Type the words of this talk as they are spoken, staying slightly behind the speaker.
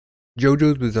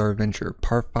JoJo's Bizarre Adventure,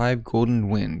 Part 5, Golden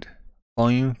Wind,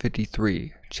 Volume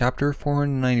 53, Chapter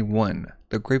 491,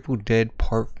 The Grateful Dead,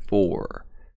 Part 4.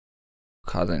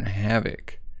 Causing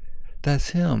havoc. That's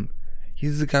him.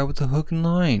 He's the guy with the hook and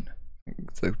line.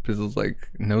 It's like Bizzle's like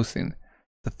nosing.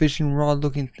 The fishing rod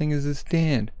looking thing is his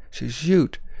stand.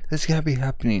 Shoot, this can't be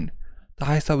happening. The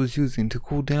ice I was using to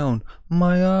cool down.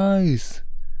 My eyes.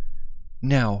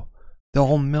 Now, they'll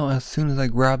all melt as soon as I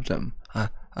grab them.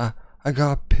 I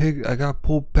got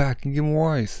pulled back and get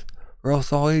more ice, or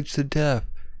else I'll age to death.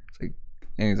 It's like,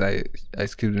 and his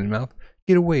ice cubes in his mouth.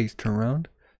 Get away, turn around.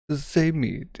 Just save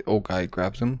me. The old guy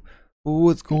grabs him.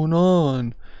 What's going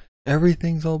on?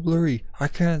 Everything's all blurry. I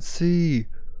can't see.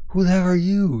 Who the heck are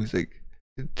you? He's like,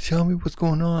 tell me what's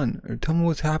going on, or tell me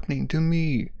what's happening to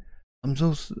me. I'm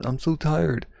so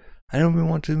tired. I don't even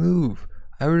want to move.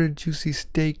 I ordered a juicy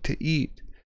steak to eat,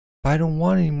 but I don't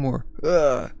want any more.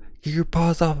 Ugh. Get your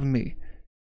paws off of me.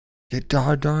 Get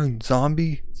darn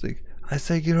zombie. It's like, I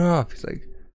say get off. He's like,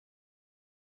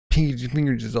 pinky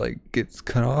finger just like gets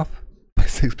cut off by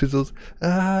 6 pistols.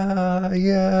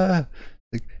 Yeah.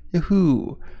 Like,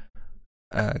 yahoo.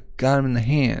 Got him in the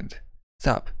hand.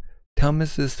 Stop. Tell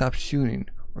Mr. to stop shooting,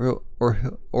 or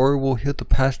we'll hit the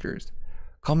pastures.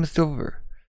 Call Mr. over.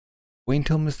 Wait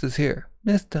until Mr.'s here.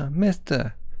 Mister.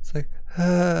 It's like,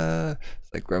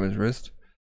 It's like grabbing his wrist.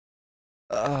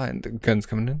 And the gun's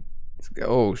coming in. It's like,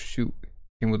 oh shoot.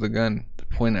 Came with a gun to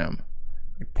point at him.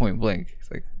 Like point blank.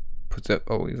 He's like, puts up,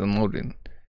 oh, he's unloading.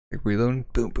 Like reloading,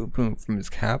 boom, boom, boom, from his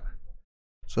cap.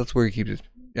 So that's where he keeps his,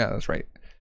 yeah, that's right.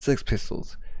 6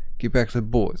 pistols. Get back to the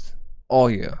bullets. Oh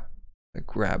yeah. Like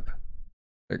grab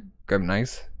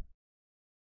knife.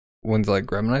 One's like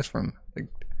grab knife from like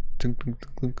tunk, tunk,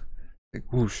 tunk, tunk. Like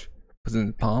whoosh. Puts it in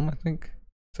his palm, I think.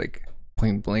 It's like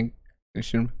point blank. And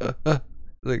shoot him.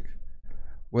 Like,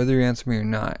 whether you answer me or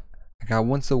not, I got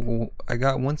one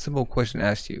simple question to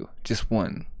ask you. Just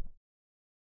one.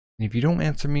 And if you don't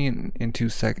answer me in 2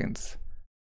 seconds,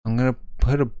 I'm gonna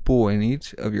put a bull in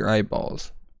each of your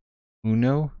eyeballs.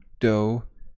 Uno, do.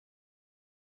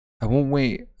 I won't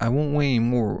wait any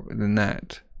more than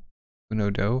that. Uno,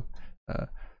 do.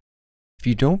 If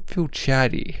you don't feel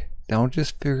chatty, then I'll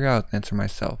just figure out the answer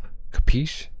myself.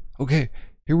 Capiche? Okay,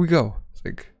 here we go. It's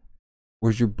like,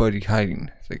 where's your buddy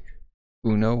hiding? It's like,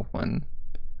 Uno, 1.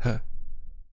 Huh.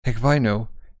 Heck if I know.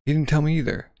 He didn't tell me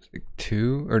either. It's like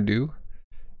 2 or do.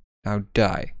 Now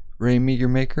die. Ready to meet your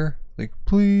maker? Like,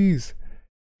 please.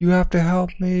 You have to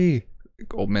help me.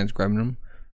 Like, old man's grabbing him.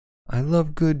 I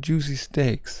love good juicy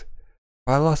steaks.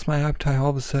 I lost my appetite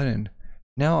all of a sudden.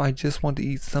 Now I just want to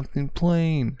eat something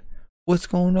plain. What's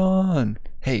going on?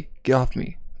 Hey, get off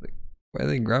me. Like, why are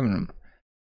they grabbing him?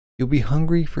 You'll be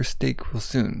hungry for steak real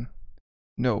soon.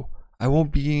 No, I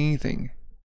won't be eating anything.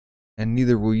 And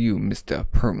neither will you, Mr.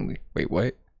 Permanently. Wait,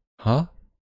 what? Huh?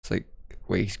 It's like,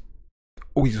 wait.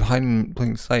 He's hiding in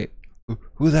plain sight.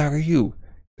 Who the heck are you?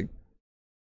 Like,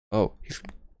 oh, he's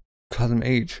causing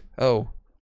age. Oh.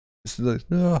 This is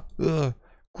like,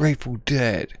 Grateful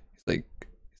Dead. He's like,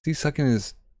 is he sucking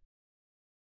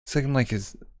like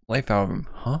his life out of him?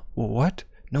 Huh? Well, what?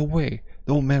 No way.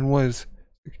 The old man was.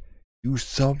 Like, you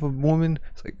son of a woman.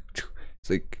 It's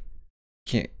like,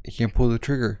 he can't pull the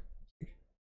trigger.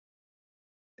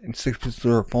 And 6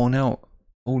 pistols are falling out.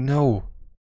 Oh no.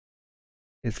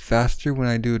 It's faster when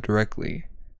I do it directly.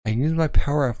 I use my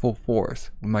power at full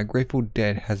force when my Grateful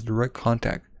Dead has direct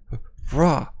contact.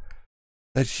 Vrah!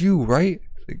 That's you, right?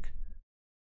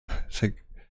 It's like,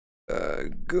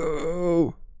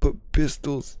 go! Put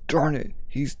pistols. Darn it,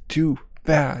 he's too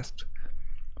fast.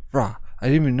 Vrah! I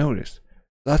didn't even notice.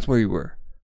 That's where you were.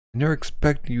 I never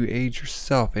expected you to age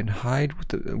yourself and hide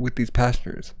with these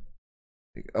passengers.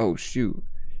 Like, oh shoot.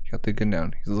 He got the gun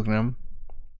down. He's looking at him.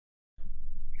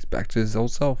 He's back to his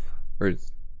old self. Or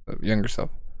his younger self.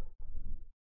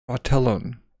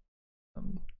 Fratello.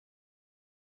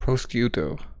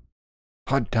 Prosciutto.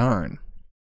 Hot darn.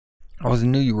 I always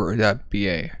knew you were that BA.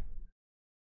 He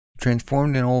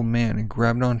transformed an old man and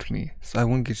grabbed onto me so I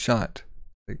wouldn't get shot.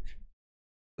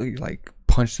 Like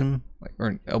punched him,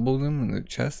 or elbowed him in the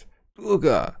chest.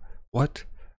 Ooga! What?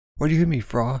 Why do you hit me,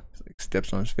 Fra? Like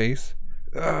steps on his face.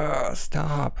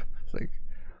 Stop! It's like,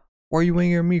 why are you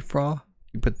angry at me, Fra?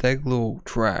 You pathetic little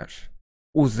trash.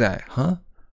 What was that, huh?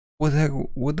 What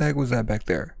the heck was that back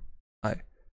there? I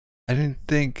didn't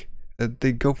think that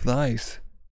they'd go for the ice.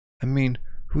 I mean,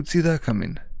 who'd see that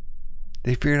coming?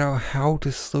 They figured out how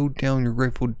to slow down your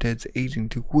Grateful Dead's aging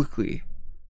too quickly.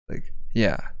 Like,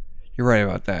 yeah, you're right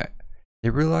about that. They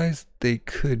realized they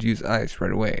could use ice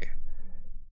right away.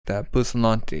 That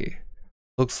Bustamante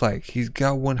looks like he's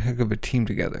got one heck of a team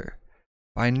together.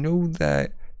 I know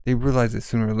that They realize it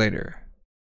sooner or later.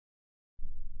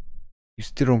 You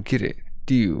still don't get it,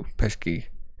 do you, Pesky?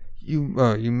 You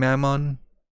Mammon?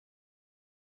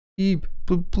 Eve,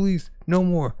 please, no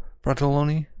more,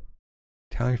 Fratelloni.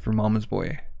 Tally for Mama's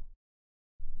boy.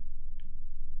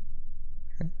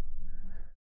 Okay.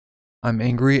 I'm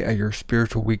angry at your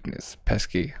spiritual weakness,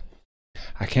 Pesky.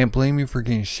 I can't blame you for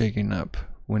getting shaken up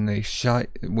when they shot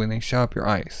up your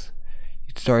ice.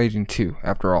 You'd start aging too,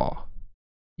 after all.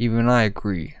 Even I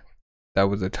agree that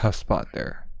was a tough spot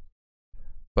there.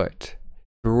 But if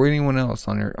there were anyone else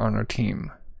on our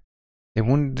team, they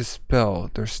wouldn't dispel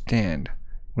their stand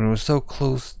when it was so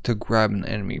close to grabbing the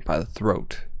enemy by the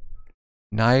throat.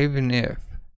 Not even if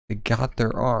they got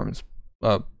their arms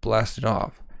blasted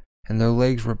off and their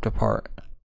legs ripped apart.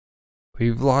 But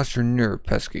you've lost your nerve,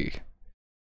 Pesky.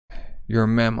 You're a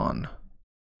mammon.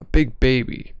 A big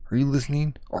baby. Are you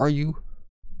listening? Are you?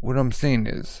 What I'm saying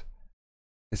is,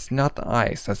 it's not the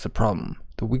ice that's the problem.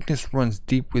 The weakness runs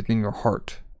deep within your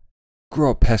heart.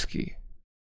 Grow up, Pesky.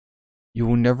 You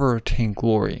will never attain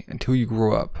glory until you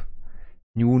grow up.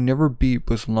 You will never beat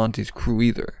Buslante's crew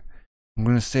either. I'm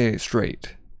gonna say it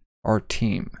straight. Our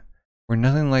team. We're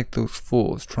nothing like those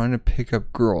fools trying to pick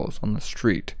up girls on the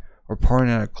street or partying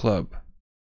at a club.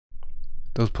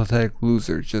 Those pathetic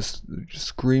losers just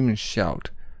scream and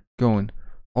shout, going,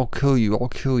 I'll kill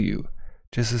you,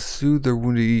 just to soothe their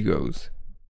wounded egos.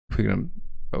 Picking up,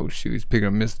 oh shoot, he's picking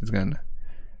up Mist's gun.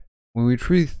 When we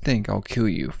truly think I'll kill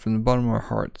you from the bottom of our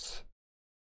hearts.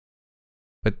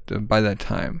 But by that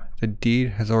time, the deed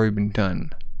has already been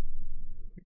done.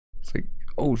 It's like,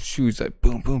 oh shoot, it's like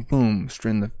boom, boom, boom,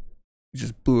 he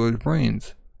just blew out his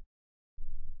brains.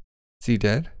 Is he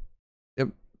dead? Yep.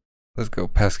 Let's go,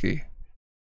 Pesky.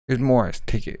 Here's more ice,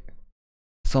 take it.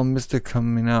 I saw Mista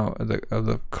coming out of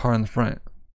the car in the front.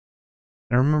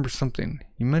 And I remember something.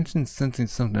 You mentioned sensing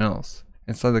something else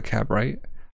inside the cab, right?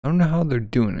 I don't know how they're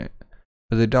doing it,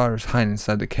 but the daughter's hiding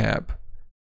inside the cab.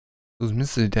 Was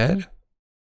Mista dead?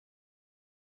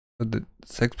 Are the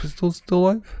Sex Pistols still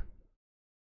alive?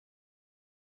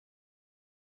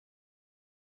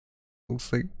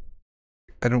 Looks like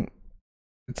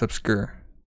it's obscure.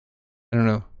 I don't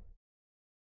know.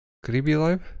 Could he be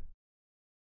alive?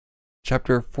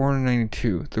 Chapter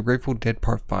 492, The Grateful Dead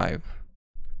Part 5.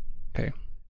 Okay.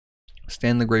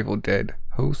 Stan the Grateful Dead.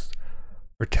 Host,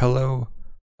 Vertello,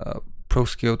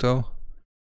 Prosciutto.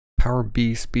 Power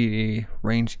B, Speed E,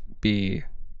 Range B.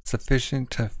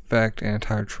 Sufficient to affect an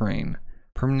entire train.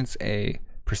 Permanence A,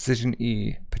 Precision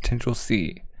E, Potential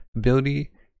C.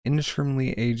 Ability,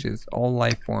 indiscriminately ages all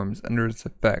life forms under its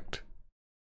effect.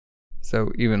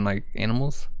 So even like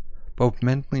animals, both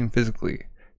mentally and physically.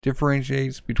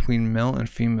 Differentiates between male and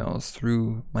females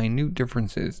through minute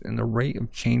differences in the rate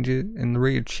of change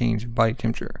in body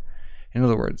temperature. In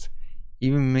other words,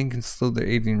 even men can slow their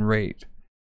aging rate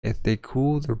if they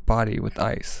cool their body with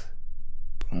ice.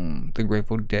 Boom, the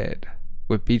Grateful Dead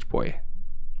with Beach Boy.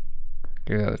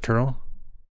 Okay, the turtle.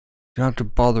 You don't have to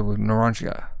bother with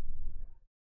Narantia.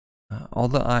 All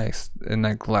the ice in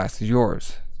that glass is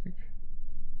yours.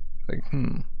 Like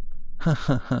ha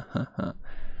ha ha ha ha.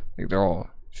 Like they're all.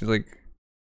 She's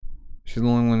the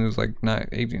only one who's like not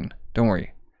aging. Don't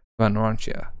worry about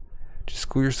Narantia. Just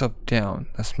cool yourself down.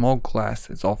 That small glass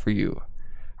is all for you.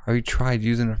 I already tried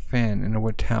using a fan and a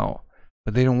wet towel,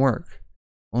 but they don't work.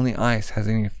 Only ice has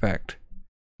any effect.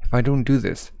 If I don't do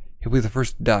this, he'll be the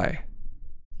first to die.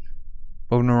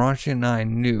 But Narantia and I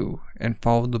knew and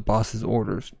followed the boss's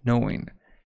orders, knowing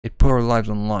it put our lives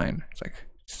on the line. It's like,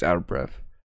 just out of breath.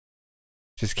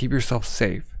 Just keep yourself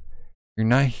safe. You're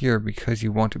not here because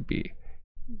you want to be.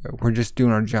 We're just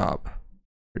doing our job.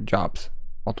 Or jobs.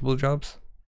 Multiple jobs?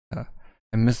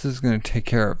 And Mista's gonna take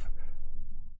care of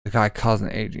the guy causing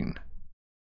aging.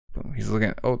 Boom. He's looking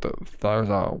at, oh, the flowers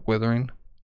are withering.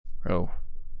 Oh.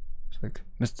 It's like,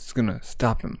 Mista's gonna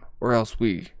stop him, or else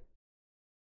we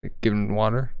like, give him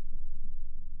water.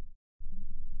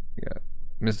 Yeah.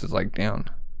 Mista's like down.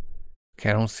 Okay,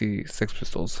 I don't see Sex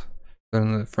Pistols. They're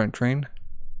in the front train.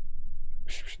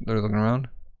 They're looking around,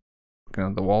 looking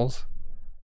at the walls.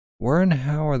 Where and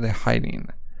how are they hiding?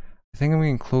 I think I'm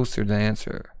getting closer to the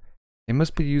answer. They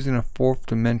must be using a fourth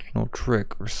dimensional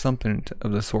trick or something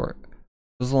of the sort.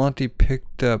 Vigilante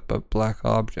picked up a black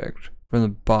object from the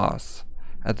boss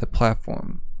at the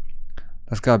platform.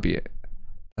 That's gotta be it.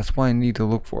 That's what I need to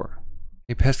look for.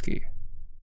 Hey Pesky.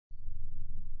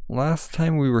 Last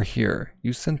time we were here,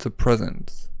 you sent a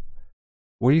present.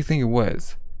 What do you think it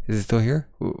was? Is it still here?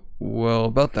 Well,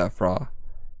 about that, Fra.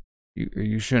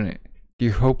 You shouldn't. Get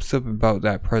your hopes up about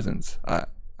that presence.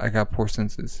 I got poor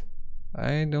senses.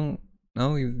 I don't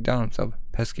know. He's down himself.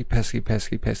 Pesky, pesky,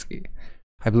 pesky, pesky.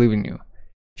 I believe in you.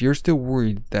 If you're still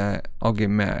worried that I'll get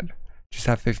mad, just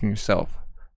have faith in yourself.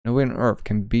 No one on earth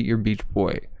can beat your beach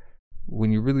boy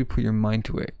when you really put your mind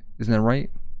to it. Isn't that right?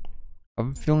 I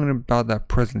have a feeling about that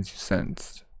presence you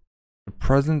sensed. The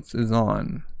presence is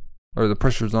on, or the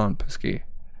pressure's on, Pisky.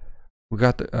 We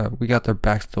got their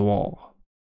backs to the wall.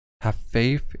 Have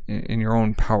faith in your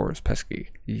own powers, Pesky.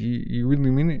 You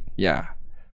really mean it? Yeah.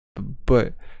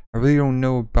 But I really don't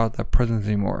know about that presence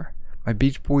anymore. My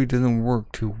beach boy doesn't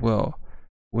work too well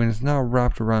when it's not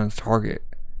wrapped around its target.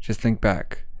 Just think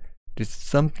back. Did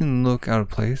something look out of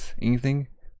place? Anything?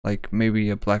 Like maybe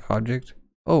a black object?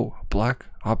 Oh, a black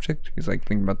object? He's like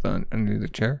thinking about the under the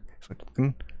chair. He's like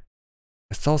looking.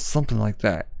 I saw something like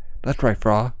that. That's right,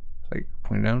 Fra. Like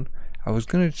pointing down. I was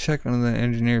gonna check under the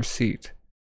engineer's seat.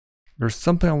 There's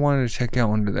something I wanted to check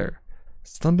out under there.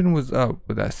 Something was up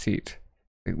with that seat.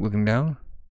 Like looking down.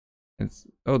 It's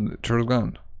the turtle's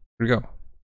gone. Where'd it go?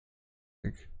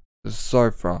 Like,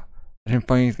 sorry, Fra. I didn't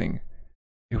find anything.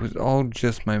 It was all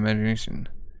just my imagination.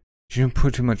 You didn't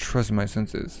put too much trust in my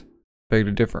senses. Beg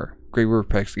to differ. Great word,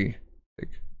 Pesky. Like,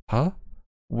 huh?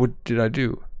 What did I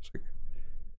do? It's like,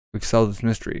 we've solved this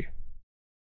mystery.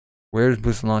 Where's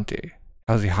Bustamante?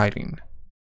 How's he hiding?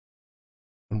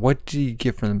 And what did he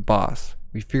get from the boss?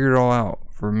 We figured it all out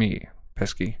for me,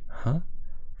 Pesky. Huh?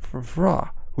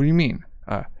 Fra, what do you mean?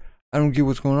 I don't get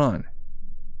what's going on.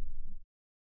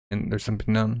 And there's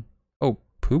something down. Oh,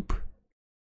 poop?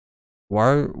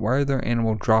 Why are there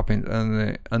animal droppings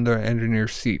under an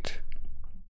engineer's seat?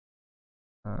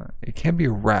 It can't be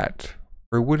a rat,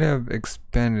 or it would have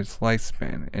expanded its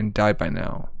lifespan and died by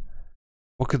now.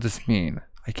 What could this mean?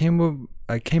 I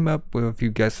came up with a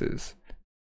few guesses.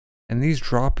 And these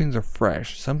droppings are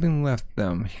fresh. Something left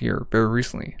them here very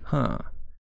recently, huh?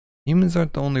 Humans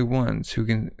aren't the only ones who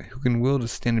can wield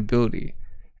sustainability,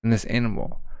 and this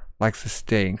animal likes to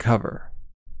stay in cover.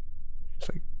 It's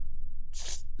like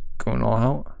just going all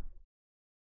out.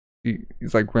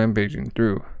 He's like rampaging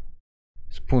through.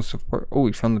 He's pulling stuff apart. Oh,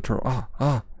 he found the turtle.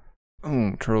 Oh,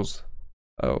 turtles.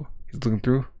 Oh, he's looking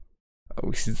through.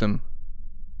 Oh, he sees them.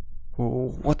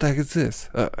 Whoa, what the heck is this?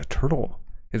 A turtle.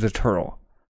 It's a turtle.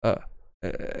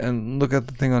 And look at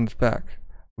the thing on its back.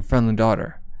 We found the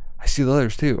daughter. I see the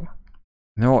others too.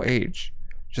 And they're all aged,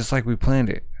 just like we planned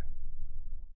it.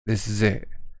 This is it.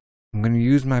 I'm going to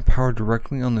use my power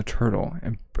directly on the turtle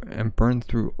and burn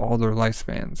through all their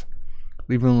lifespans,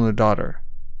 leaving only the daughter.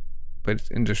 But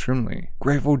it's indiscriminately.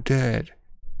 Grateful Dead.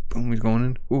 Boom, he's going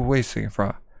in. Oh, wait a second,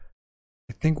 Fra.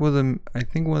 I think one of them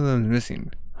is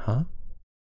missing. Huh?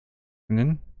 And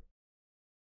then?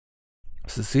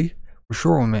 So see, we're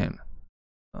short one man.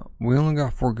 We only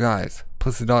got 4 guys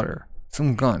plus the daughter.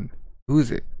 Someone's gone. Who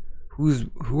is it?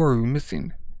 Who are we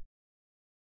missing?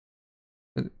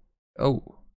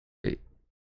 Oh, wait.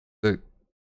 The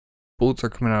bullets are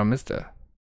coming out of Mista.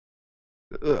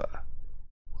 Ugh.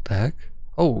 What the heck?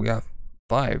 Oh, we got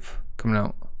 5 coming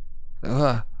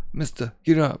out. Mista,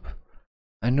 get up.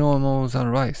 I know I'm almost out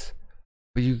of ice,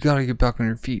 but you gotta get back on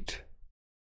your feet.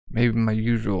 Maybe my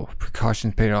usual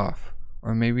precautions paid off,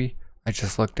 or maybe I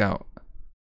just lucked out.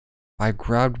 I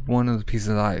grabbed one of the pieces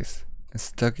of ice and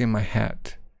stuck it in my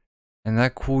hat, and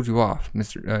that cooled you off,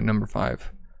 Mr. Number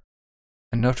 5.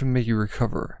 Enough to make you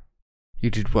recover. You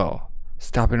did well,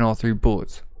 stopping all 3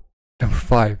 bullets. Number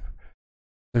 5.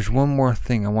 There's one more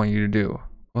thing I want you to do.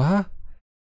 What?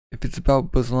 If it's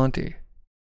about Bustamante,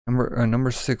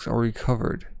 number 6 already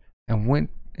covered and went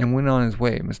on his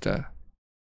way, Mister.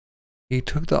 He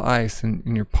took the ice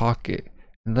in your pocket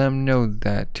and let him know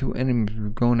that 2 enemies were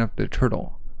going after the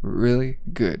turtle. Really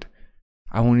good.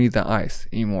 I won't need the ice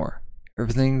anymore.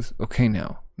 Everything's okay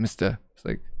now, Mister. It's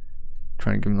like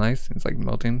trying to give him ice. It's like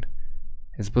melting.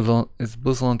 It's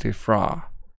Bustamante Fra.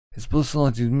 His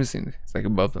Bustamante is missing. It's like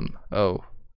above them. Oh,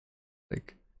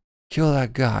 like kill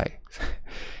that guy.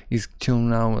 He's chilling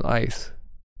now with ice.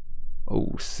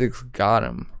 Oh, 6 got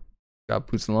him. Got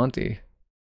Bustamante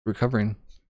recovering.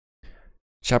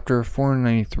 Chapter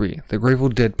 493, The Grateful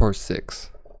Dead Part 6.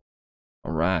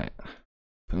 Alright.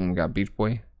 Boom, we got Beach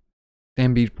Boy.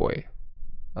 Damn Beach Boy.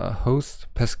 Host,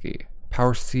 Pesky.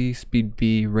 Power C, Speed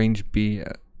B, Range B,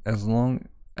 as long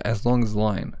as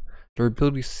line.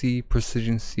 Durability C,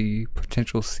 Precision C,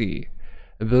 Potential C.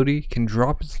 Ability can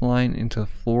drop its line into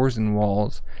floors and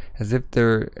walls as if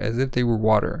they were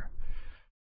water.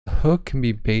 The hook can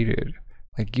be baited,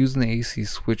 like using the AC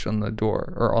switch on the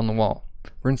door or on the wall.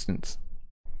 For instance,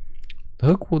 the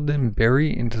hook will then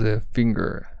bury into the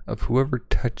finger of whoever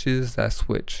touches that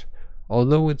switch,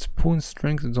 although its pulling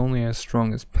strength is only as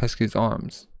strong as Pesky's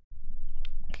arms.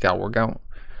 Gotta work out.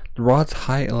 The rod's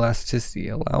high elasticity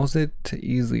allows it to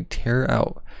easily tear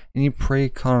out any prey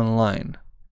caught on line.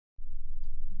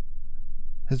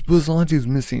 His Buslanti is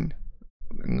missing,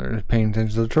 and they're paying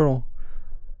attention to the turtle.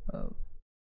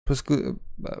 Prosecto.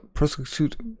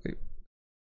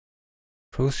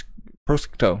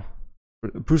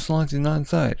 Buslanti is not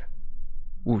inside.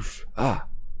 Whoosh. Ah.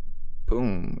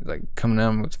 Boom. He's like coming at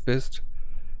him with his fist.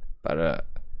 About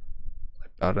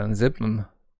to unzip him.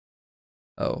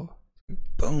 Oh.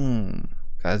 Boom.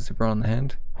 Got a zipper on the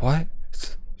hand. What?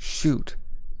 Shoot.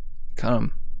 Cut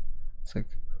him. It's like,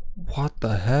 what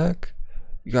the heck?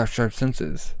 You got sharp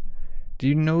senses. Do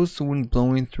you notice the wind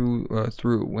blowing through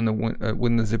when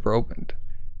the zipper opened?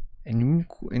 And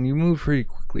you moved pretty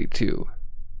quickly too.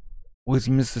 What's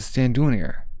Mr. Stan doing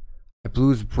here? I blew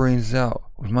his brains out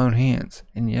with my own hands,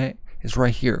 and yet it's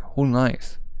right here, holding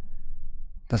ice.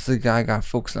 That's the guy I got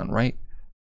focused on, right?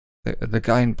 The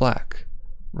guy in black.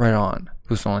 Right on,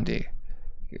 Buslanti.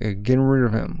 Getting rid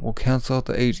of him will cancel out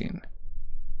the aging.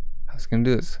 How's he gonna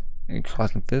do this? Any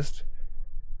crossing fist?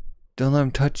 Don't let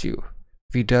him touch you.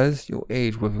 If he does, you'll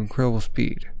age with incredible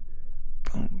speed.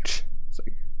 Boom. It's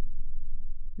like,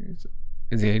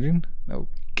 is he aging? No,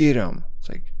 get him. It's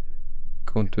like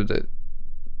going through the.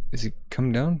 Is he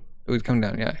coming down? Oh, he's coming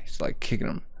down. Yeah, he's like kicking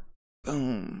him.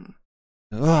 Boom.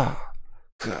 Ah.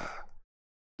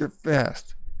 You're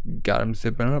fast. Got him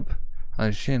zipping up on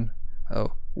his shin.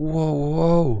 Oh,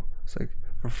 whoa. It's like,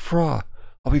 for fra,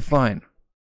 I'll be fine.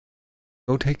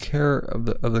 Go take care of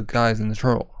the guys in the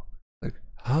turtle. Like,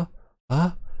 huh?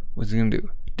 What's he gonna do?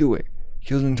 Do it.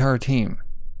 Kills the entire team.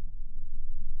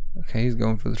 Okay, he's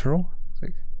going for the turtle. It's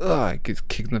like, he gets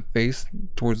kicked in the face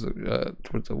towards the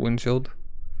windshield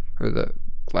or the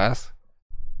glass.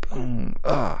 Boom.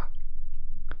 That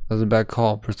was a bad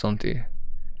call, Buslanti.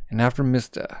 And after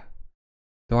Mista,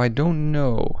 though I don't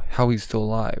know how he's still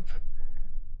alive,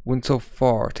 went so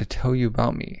far to tell you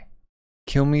about me.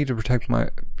 Kill me to protect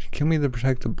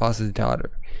the boss's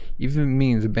daughter, even if it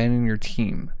means abandoning your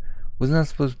team. Wasn't that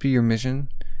supposed to be your mission?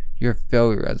 You're a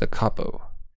failure as a capo.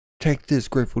 Take this,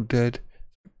 Grateful Dead.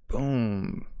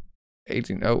 Boom.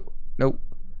 Aging. Oh, nope.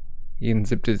 He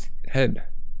unzipped his head.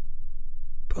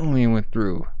 Boom, he went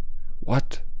through.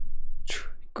 What?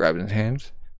 Grabbing his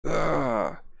hands.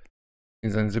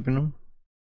 He's unzipping them.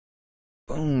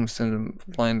 Boom, sends him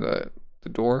flying the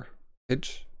door.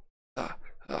 Hitch.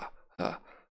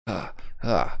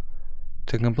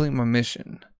 To complete my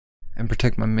mission and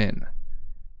protect my men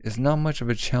is not much of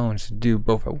a challenge to do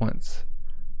both at once.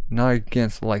 Not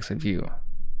against the likes of you.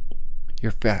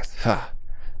 You're fast. Ha.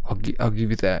 I'll give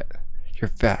you that. You're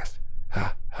fast.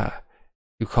 Ha.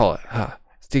 You call it. Ha.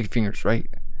 Sticky fingers, right?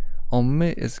 I'll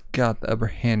admit it's got the upper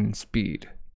hand in speed.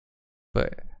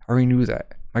 But I already knew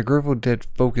that. My Grateful Dead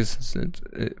focuses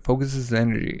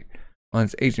energy on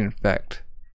its aging effect.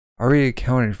 I already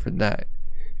accounted for that.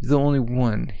 You're the only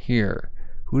one here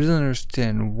who doesn't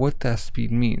understand what that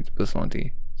speed means,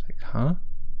 Buslanti. It's like, huh?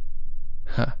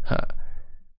 Ha.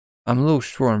 I'm a little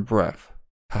short on breath.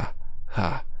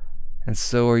 Ha. And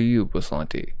so are you,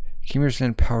 Buslanti. Keep your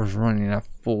sand powers running at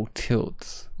full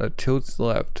tilts. Tilts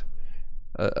left.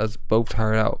 Us both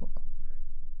tired out.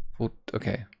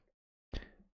 Okay.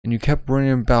 And you kept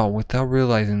running about without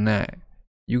realizing that.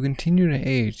 You continue to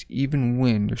age even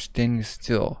when you're standing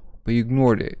still, but you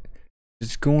ignored it.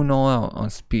 Just going all out on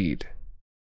speed.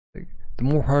 Like, the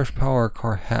more horsepower a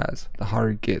car has, the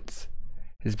hotter it gets.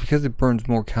 It's because it burns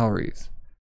more calories.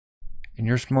 And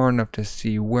you're smart enough to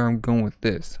see where I'm going with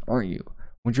this, aren't you?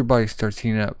 Once your body starts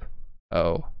heating up.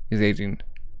 Oh, he's aging.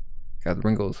 Got the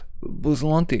wrinkles.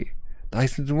 Buslanti, the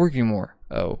ice isn't working more.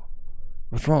 Oh,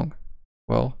 what's wrong?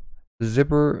 Well, the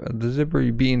zipper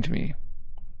you beat into me.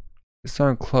 It's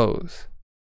starting to close,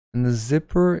 and the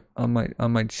zipper on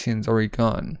my chin's already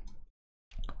gone.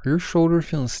 Are your shoulders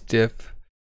feeling stiff?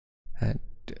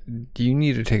 Do you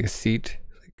need to take a seat?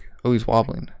 Like, oh, he's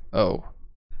wobbling. Oh,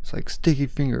 it's like sticky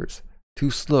fingers.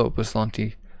 Too slow,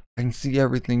 Buslanti. I can see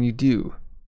everything you do.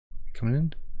 Coming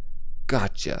in?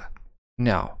 Gotcha.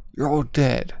 Now, you're all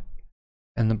dead.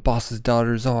 And the boss's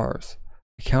daughter is ours.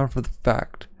 Account for the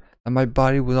fact that my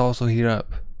body would also heat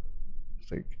up.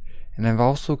 It's like, and I've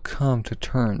also come to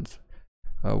terms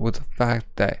with the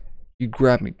fact that you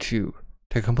grabbed me too,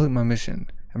 to complete my mission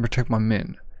and protect my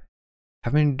men.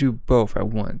 Having to do both at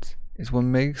once is what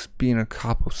makes being a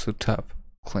capo so tough.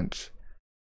 Clinch.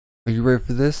 Are you ready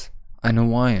for this? I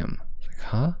know I am. It's like,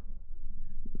 huh?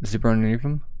 Zipper underneath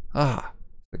him? Ah.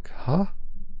 Like, huh?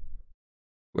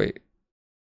 Wait.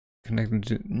 Connected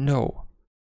to... No.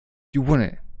 You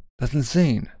wouldn't. That's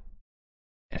insane.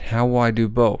 And how will I do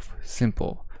both?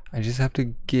 Simple. I just have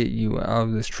to get you out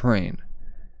of this train.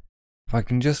 If I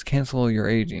can just cancel your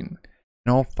aging,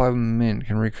 and all 5 men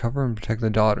can recover and protect the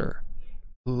daughter.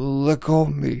 Let go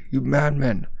of me, you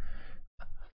madmen.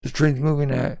 The train's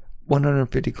moving at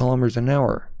 150 kilometers an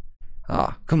hour.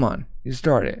 Ah, come on, you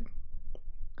start it.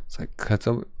 It's like cuts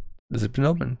up, zipping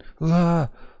open. Ah,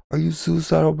 are you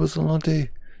suicidal, Bussolante?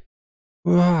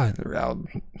 Ah, they're out.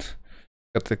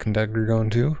 Got the conductor going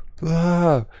too.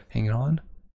 Ah, hanging on.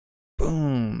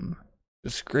 Boom.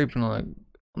 Just scraping on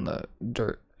the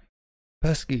dirt.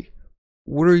 Pesky,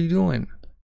 what are you doing?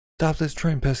 Stop this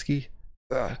train, Pesky.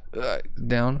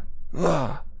 Down.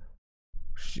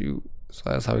 Shoot. So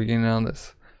that's how we get out of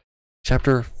this.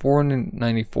 Chapter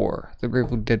 494, The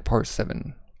Grateful Dead Part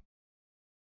 7.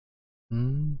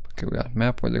 Okay, we got a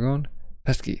map where they're going.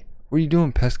 Pesky, what are you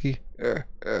doing, Pesky?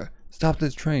 Stop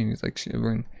this train. He's like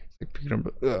shivering. He's like picking up.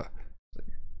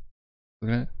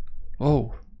 Look at it.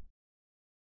 Oh.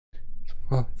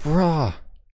 Frah.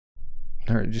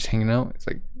 They're just hanging out. It's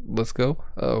like, let's go.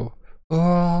 Oh.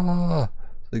 Ah.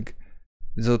 Like,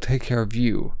 they'll take care of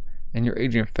you and your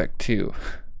aging effect too.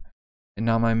 And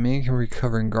now my man can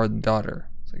recover and guard the daughter.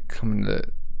 It's like coming to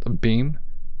the beam.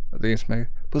 I think it's my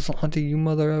Bussolante, you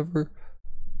mother ever.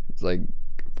 It's like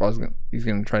he's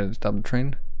gonna try to stop the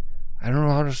train. I don't know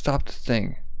how to stop this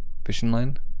thing. Fishing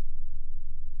line.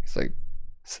 He's like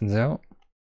sends out.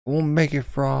 I won't make it,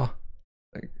 Fra.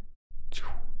 Like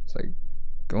it's like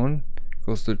going.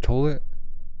 Goes to the toilet.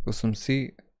 Goes some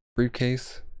seat.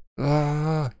 Briefcase.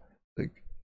 Like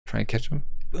trying to catch him.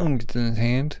 Boom, gets in his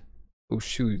hand. Oh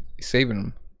shoot, he's saving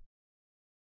him.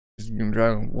 He's gonna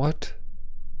drive him. What?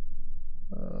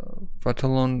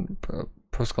 Fratellon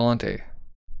Proscalante.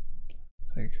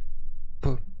 Like,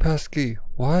 Pesky,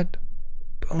 what?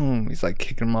 Boom, he's like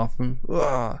kicking him off him.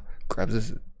 Grabs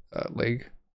his leg.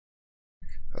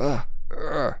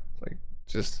 Like,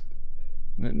 just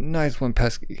nice one,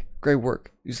 Pesky. Great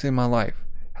work. You saved my life.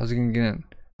 How's he gonna get in?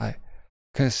 I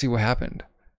couldn't see what happened,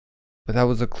 but that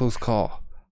was a close call.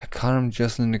 I caught him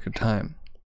just in the nick of time.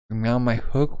 And now my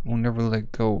hook will never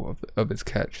let go of its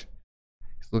catch.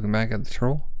 He's looking back at the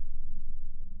turtle.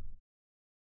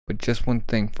 But just one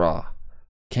thing, Fra.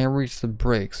 Can't reach the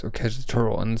brakes or catch the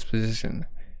turtle in this position.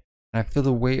 And I feel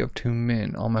the weight of 2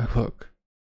 men on my hook.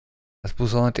 That's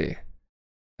Bussolante.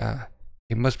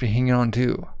 He must be hanging on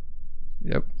too.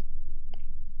 Yep.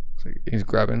 So he's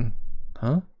grabbing.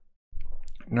 Huh?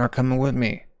 You're not coming with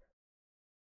me.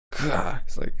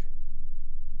 It's like.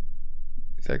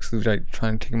 He's actually like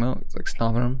trying to take him out. He's like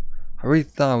stomping him. I really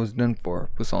thought I was done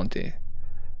for, Bussolante.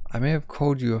 I may have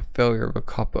called you a failure of a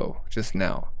capo just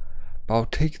now, but I'll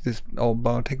take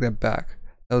that back.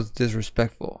 That was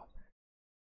disrespectful.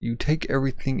 You take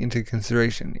everything into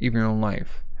consideration, even your own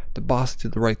life. The boss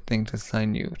did the right thing to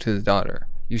assign you to his daughter.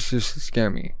 You should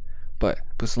scare me. But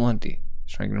Bussolante,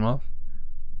 he's trying to get him off.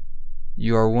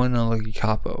 You are one unlucky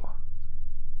capo.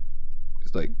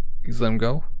 It's like he's let him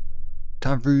go.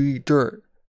 Time for you to eat dirt.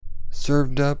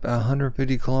 Served up at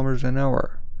 150 kilometers an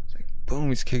hour. It's like boom,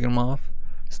 he's kicking him off.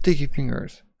 Sticky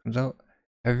fingers comes out.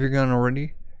 Have your gun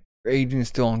already? Your aging is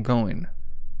still ongoing.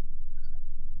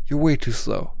 You're way too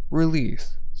slow.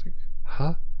 Release. It's like,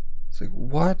 huh? It's like,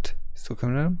 what? Still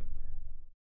coming at him?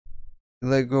 He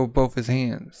let go of both his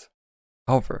hands.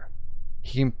 However,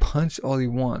 he can punch all he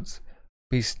wants,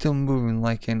 but he's still moving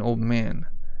like an old man.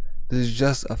 This is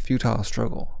just a futile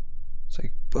struggle. It's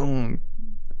like, boom.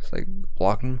 It's like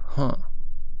blocking him, huh?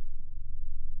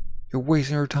 You're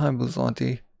wasting your time,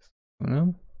 Bussolante. You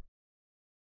know?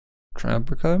 Trying to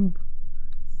uppercut him?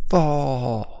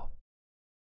 Fall!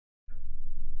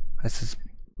 I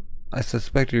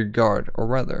suspected your guard, or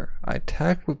rather, I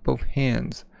attacked with both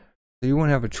hands, so you won't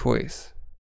have a choice.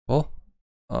 Well,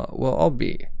 I'll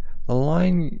be. The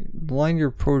line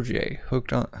your protege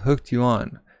hooked you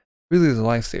on really is a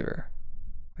lifesaver.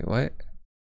 Wait, what?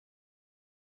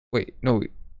 Wait, no.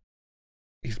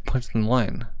 He's punching the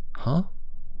line. Huh?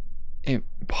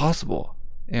 Impossible.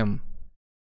 Am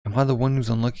I the one who's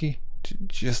unlucky?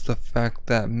 Just the fact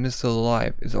that Mr.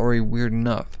 Alive is already weird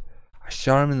enough. I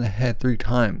shot him in the head 3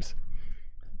 times.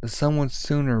 The sun would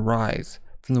sooner rise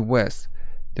from the west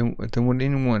than would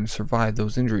anyone survive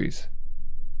those injuries.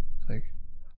 Like,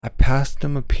 I passed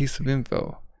him a piece of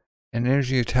info. An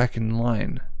energy attacking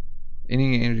line.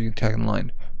 Any energy attacking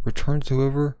line returns to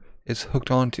whoever it's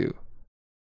hooked onto.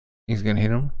 He's gonna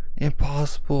hit him.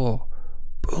 Impossible.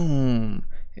 Boom.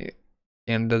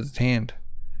 And does his hand.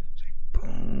 It's like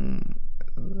boom.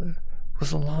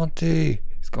 Bussolante.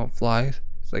 He's gonna fly.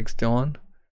 It's like still on.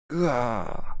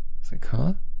 Gah. It's like,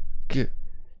 huh? You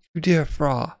dare,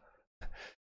 Fra.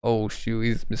 Oh shoot,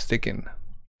 he's mistaken.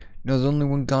 No, there's only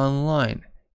one guy on the line.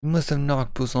 You must have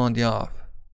knocked Bussolante off.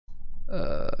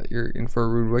 You're in for a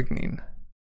rude awakening.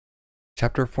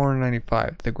 Chapter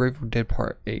 495, The Grateful Dead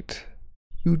Part 8.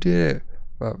 You did it,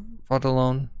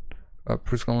 Fautelon,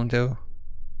 Pruscalento.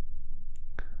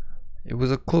 It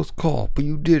was a close call, but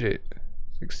you did it.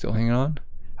 It's like still hanging on.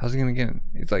 How's he gonna get it?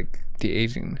 It's like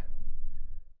de-aging.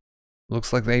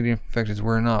 Looks like the aging effect is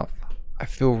wearing off. I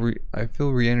feel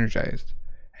re-energized.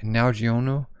 And now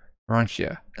Giono,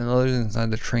 Rancia, and others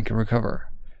inside the train can recover.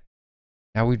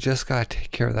 Now we just gotta take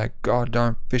care of that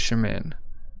goddamn fisherman.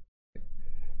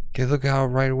 Okay, look out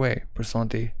right away,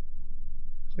 Persanti.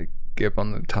 Like, get up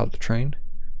on the top of the train.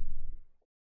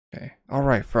 Okay,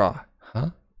 alright, Fra. Huh?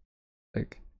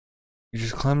 Like, you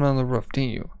just climbed on the roof,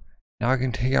 didn't you? Now I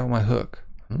can take out my hook.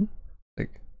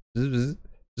 Like, zzz, zzz,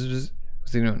 zzz.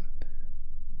 What's he doing?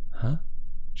 Huh?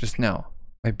 Just now,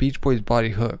 my Beach Boy's body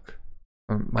hook,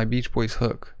 or my Beach Boy's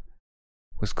hook,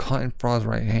 was caught in Fra's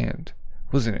right hand,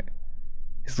 wasn't it?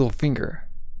 His little finger.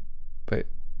 But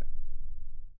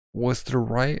was to the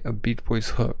right of Beach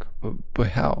Boy's hook,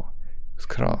 but how? It was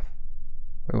cut off.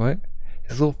 Wait, what?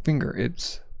 His little finger,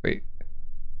 wait.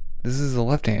 This is the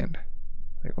left hand.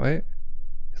 Wait, what?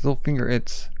 His little finger,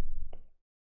 it's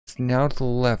now to the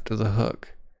left of the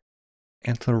hook.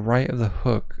 And to the right of the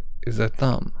hook is a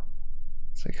thumb.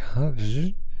 It's like, huh?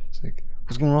 It's like,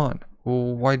 what's going on?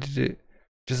 Well, why did it?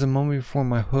 Just a moment before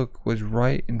my hook was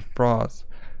right in Fra's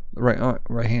right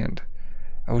hand.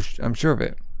 I'm sure of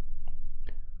it.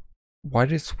 Why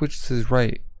did it switch to his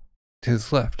right, to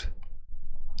his left?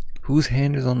 Whose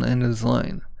hand is on the end of this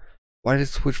line? Why did it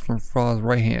switch from Fra's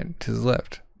right hand to his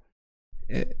left?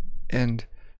 And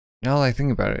now that I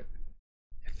think about it,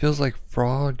 it feels like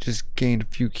Fra just gained a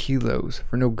few kilos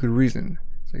for no good reason.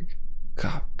 It's like,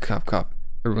 cough, cough, cough.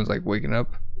 Everyone's like waking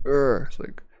up. It's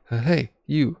like, hey,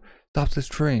 you, stop this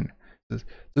train.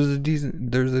 There's a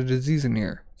disease in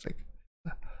here. It's like,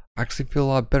 I actually feel a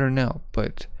lot better now,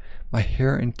 but my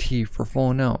hair and teeth are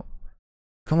falling out.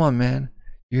 Come on, man.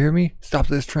 You hear me? Stop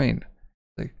this train.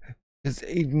 Like, his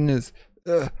aging is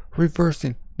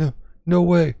reversing. No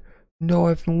way. No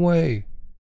effing way.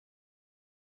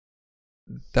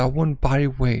 That one body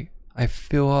weight I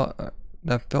feel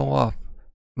that fell off.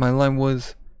 My line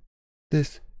was,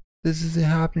 this isn't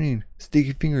happening.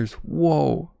 Sticky fingers.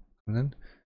 Whoa. And then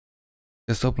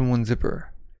just open one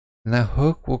zipper, and that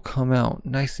hook will come out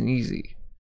nice and easy.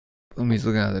 Umi's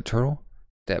looking at the turtle.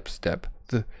 Step.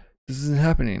 This isn't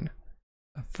happening.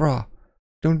 Fra,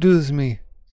 don't do this to me.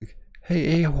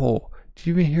 Hey, a-hole. Did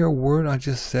you even hear a word I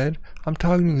just said? I'm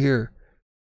talking to you here.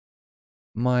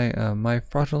 My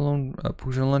Fratelon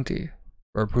Pugilanti,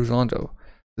 or Pugilanto.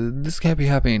 This can't be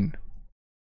happening.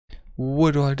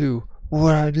 What do I do?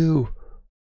 What do I do?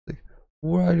 Like,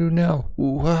 what do I do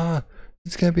now?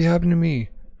 This can't be happening to me.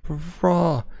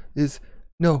 Fra is,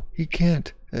 no, he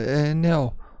can't. And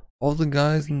now, all the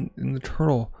guys in the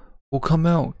turtle will come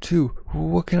out too.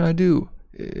 What can I do?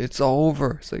 It's all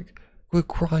over. It's like, quit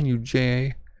crying, you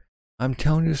J.A. I'm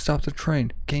telling you to stop the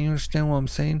train. Can't you understand what I'm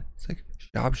saying? It's like,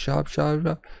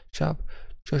 shop.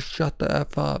 Just shut the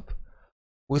F up.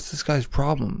 What's this guy's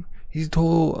problem? He's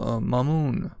told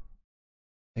Mamoon.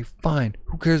 Like, fine,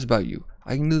 who cares about you?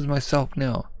 I can do this myself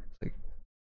now. It's like,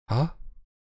 huh?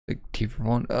 Like, teeth are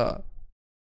falling.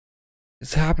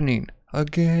 It's happening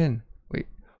again. Wait,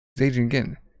 it's aging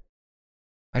again.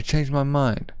 I changed my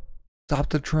mind. Stop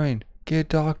the train. Get a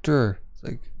doctor. It's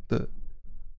like the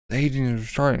aging is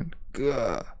starting.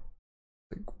 Like,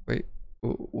 wait,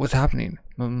 what's happening?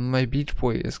 My Beach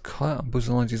Boy is caught on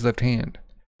Buzalanji's left hand,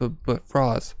 but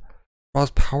Fra's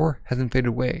power hasn't faded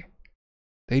away.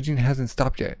 The aging hasn't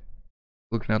stopped yet.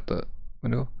 Looking out the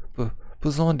window, but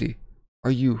Buzalandi,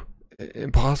 are you?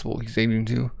 Impossible. He's aging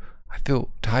too. I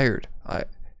feel tired.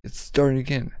 It's starting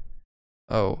again.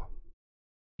 Oh,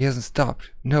 he hasn't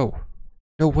stopped. No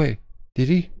way. Did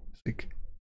he? It's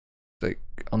like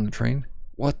on the train.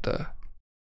 What the?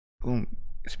 Boom.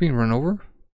 Is he being run over?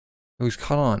 Oh, he's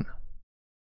caught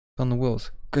on the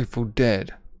wheels. Grateful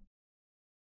Dead.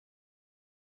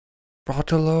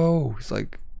 Fratello. He's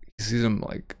like, he sees him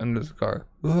like under the car.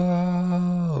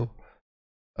 Whoa.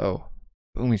 Oh,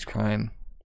 boom. He's crying.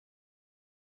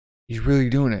 He's really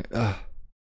doing it.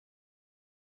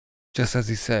 Just as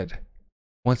he said.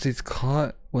 Once he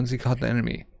caught the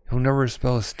enemy, he'll never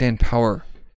spell his stand power.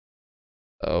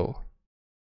 Oh.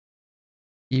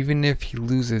 Even if he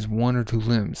loses one or two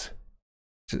limbs,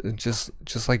 just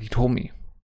like he told me.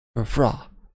 For Fra,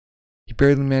 he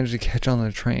barely managed to catch on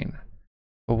the train.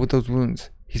 But with those wounds,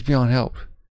 he's beyond help.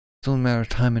 It's only a matter of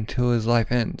time until his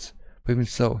life ends. But even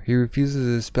so, he refuses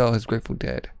to dispel his Grateful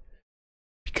Dead.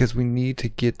 Because we need to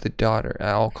get the daughter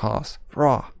at all costs.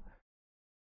 Fra!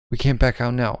 We can't back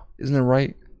out now, isn't it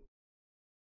right?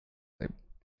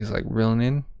 He's like reeling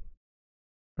in.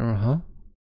 Huh?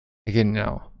 I get it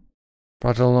now.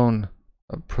 Fratalone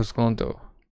proscolonto.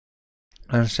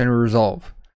 I understand your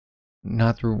resolve.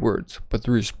 Not through words, but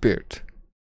through your spirit.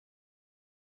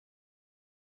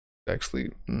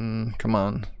 Actually, come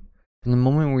on. From the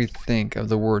moment we think of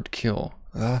the word kill,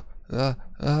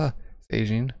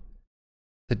 staging,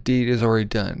 the deed is already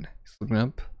done. He's looking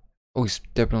up. Oh, he's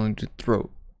stepping on the throat.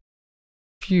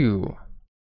 Phew.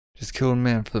 Just killed a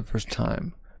man for the first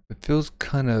time. It feels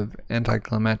kind of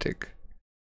anticlimactic.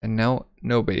 And now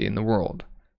nobody in the world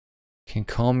can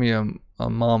call me a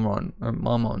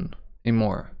mamon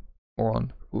anymore.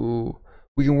 Moron. Ooh.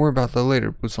 We can worry about that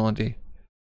later, Busante.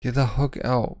 Get the hook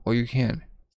out while you can.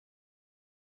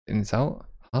 And it's out?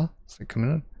 Huh? Is it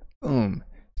coming in? Boom.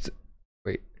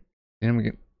 Wait. Then we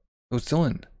get. Oh, it's still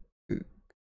in.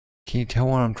 Can you tell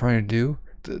what I'm trying to do?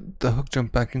 The hook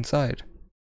jumped back inside.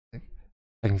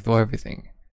 I can feel everything.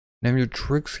 None of your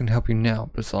tricks can help you now,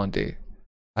 Busante.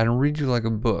 I don't read you like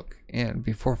a book, and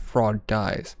before Fraud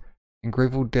dies, and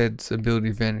Grateful Dead's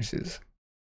ability vanishes,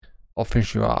 I'll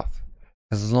finish you off.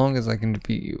 As long as I can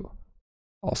defeat you,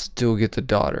 I'll still get the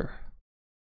daughter.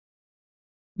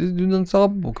 This dude's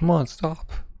unstoppable. Come on,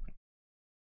 stop.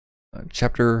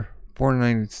 Chapter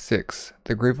 496,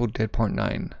 The Grateful Dead Part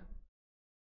 9.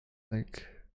 Like,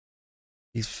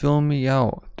 he's filling me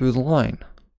out through the line.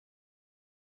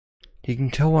 He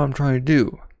can tell what I'm trying to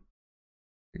do.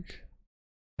 Like,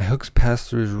 my hook's passed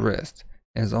through his wrist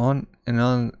and is on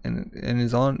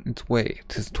its way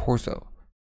to his torso.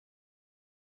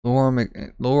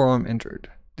 Lower arm entered.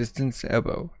 Distance to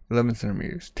elbow, 11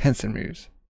 centimeters, 10 centimeters.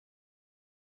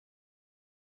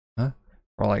 Huh?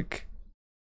 Or like,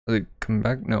 are they coming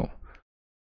back? No.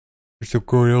 They're still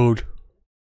growing old.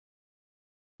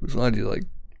 Who's allowed to like,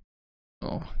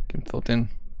 oh, getting filled in.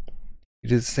 He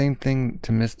did the same thing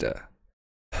to Mista.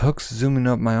 Hook's zooming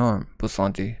up my arm,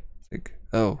 Busante. It's like,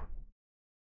 oh.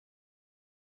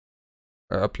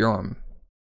 Or up your arm.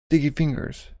 Sticky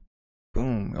fingers.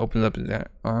 Boom, opens up his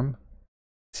arm.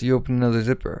 See you open another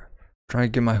zipper. Trying to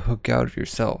get my hook out of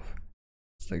yourself.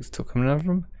 It's like still coming out of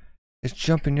him. It's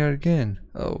jumping yet again.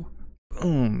 Oh,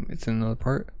 boom, it's in another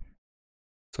part.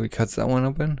 So he cuts that one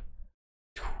open.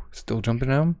 Still jumping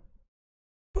at him.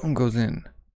 Boom, goes in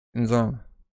his arm.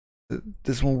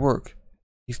 This won't work.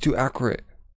 He's too accurate.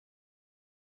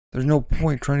 There's no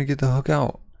point trying to get the hook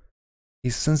out.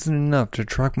 He's sensitive enough to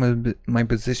track my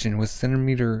position with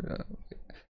centimeter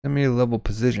level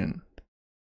precision.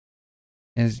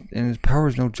 And his power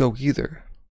is no joke either.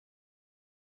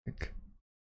 Like,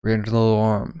 right into the lower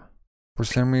arm. 4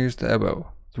 centimeters to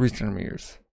elbow. 3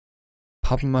 centimeters.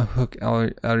 Popping my hook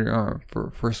out of your arm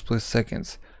for a split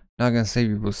seconds. Not gonna save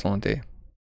you, Busante.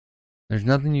 There's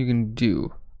nothing you can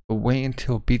do but wait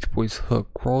until Beach Boy's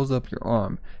hook crawls up your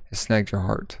arm and snags your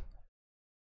heart.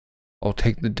 I'll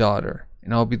take the daughter,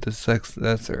 and I'll be the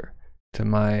successor to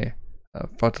my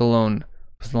Fratalone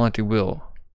Busante will.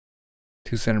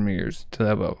 2 centimeters to the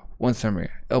elbow. 1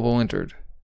 centimeter. Elbow entered.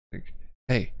 Like,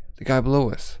 hey, the guy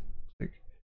below us. Like,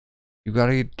 you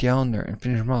gotta get down there and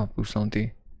finish him off,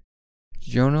 Busante.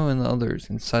 Jono and the others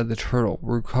inside the turtle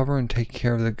will recover and take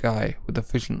care of the guy with the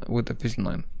fishing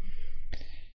line.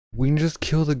 We can just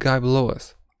kill the guy below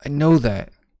us. I know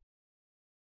that.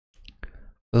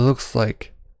 But it looks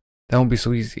like that won't be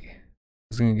so easy.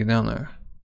 Who's gonna get down there?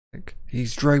 Like,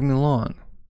 he's dragging me along.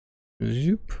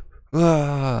 Zoop.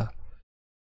 Ah.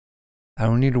 I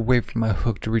don't need to wait for my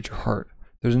hook to reach your heart.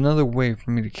 There's another way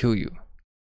for me to kill you.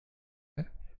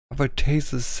 If I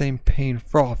taste the same pain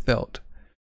Frog felt,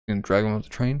 I'm gonna drag him off the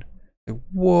train. Like,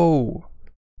 whoa!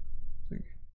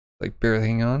 Like barely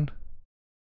hang on.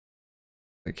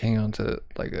 Like hang on to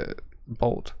like a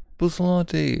bolt.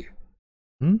 Busante!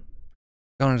 Got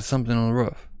onto something on the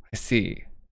roof. I see.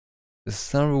 The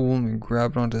son of a woman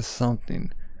grabbed onto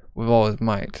something with all his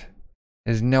might.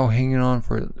 It is now hanging on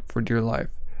for dear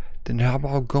life. Then how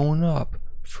about going up?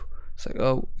 It's like,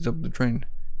 oh, he's up the train.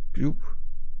 Boop.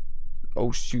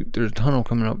 Oh shoot, there's a tunnel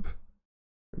coming up.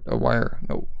 A wire.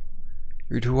 No.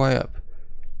 You're too high up.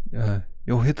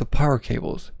 You'll hit the power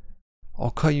cables.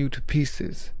 I'll cut you to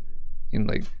pieces. And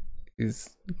like,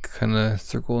 he's kind of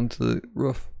circle into the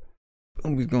roof.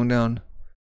 Boom, he's going down.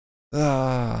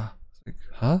 Ah. It's like,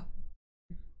 huh?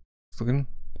 It's looking.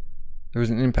 There was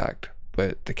an impact,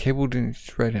 but the cable didn't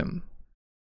shred him.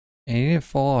 And he didn't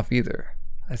fall off either.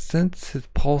 I sensed his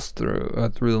pulse through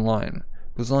the line.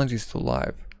 Busante's still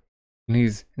alive. And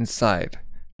he's inside.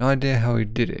 No idea how he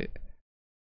did it.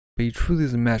 But he truly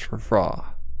is a match for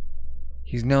Fra.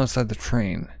 He's now inside the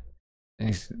train. And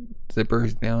his zipper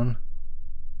is down.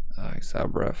 He's out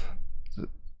of breath.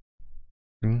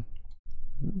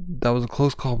 That was a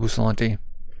close call, Bustamante.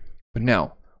 But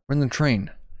now, we're in the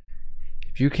train.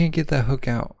 If you can't get that hook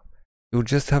out, you'll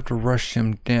just have to rush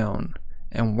him down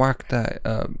and whack that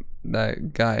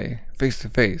guy face to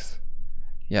face.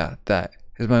 Yeah, that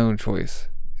is my own choice.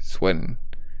 Sweating.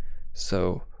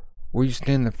 So, what are you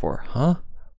standing there for, huh?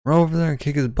 Run over there and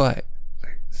kick his butt.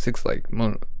 Six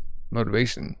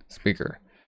motivation speaker.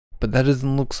 But that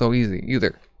doesn't look so easy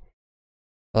either.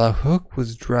 The hook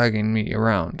was dragging me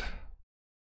around.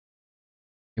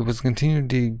 It was continuing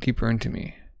to dig deeper into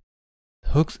me. The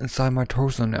hook's inside my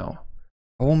torso now.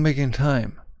 I won't make it in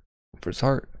time. For his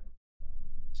heart.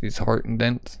 See his heart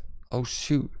indents? Oh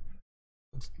shoot.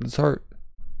 His heart.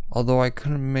 Although I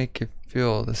couldn't make you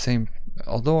feel the same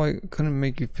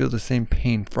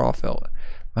pain Fra felt,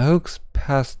 my hooks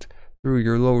passed through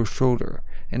your lower shoulder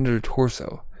and into the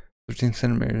torso, 15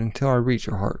 centimeters until I reached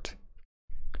your heart.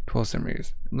 12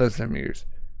 centimeters, 11 centimeters.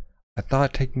 I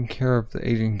thought taking care of the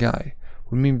Asian guy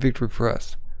would mean victory for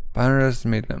us, but I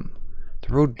underestimated them.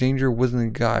 The real danger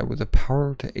wasn't the guy with the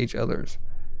power to age others.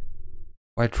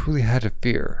 What I truly had to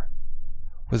fear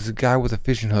was the guy with a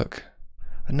fishing hook.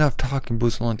 Enough talking,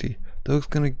 Bustamante. The hook's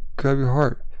gonna grab your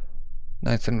heart.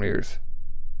 9 centimeters.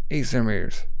 8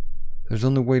 centimeters. There's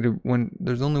only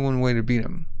one way to beat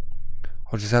him.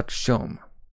 I'll just have to show him.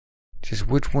 Just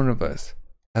which one of us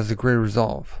has the greater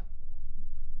resolve.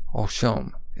 I'll show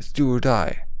him. It's do or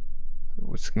die.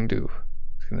 What's he gonna do?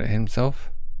 He's gonna hit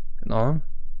himself? An arm?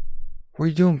 What are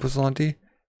you doing, Bustamante?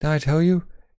 Did I tell you?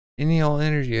 Any all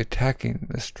energy attacking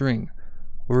the string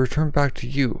will return back to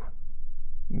you.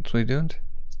 That's what he did?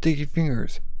 Stick your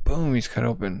fingers. Boom, he's cut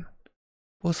open.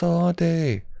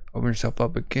 Bustamante! Open yourself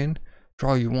up again. Draw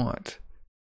all you want.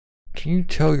 Can you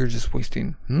tell you're just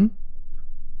wasting?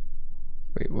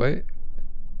 Wait, what?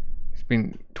 He's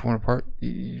being torn apart.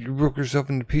 You broke yourself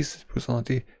into pieces,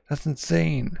 Bustamante. That's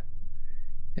insane.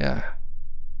 Yeah.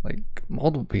 Like,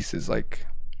 multiple pieces. Like,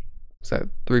 was that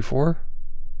 3, 4?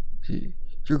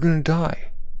 You're gonna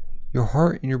die. Your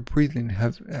heart and your breathing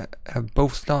have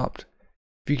both stopped.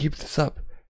 If you keep this up,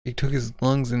 he took his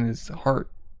lungs and his heart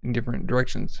in different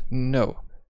directions. No.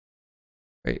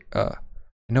 Wait, I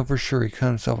know for sure he cut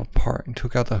himself apart and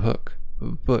took out the hook.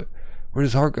 But where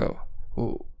does his heart go?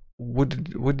 What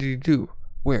did he do?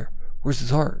 Where's his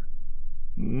heart?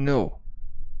 No.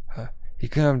 He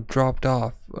could have dropped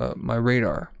off my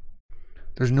radar.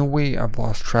 There's no way I've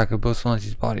lost track of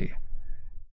Bustamante's body.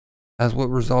 That's what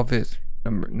resolve is.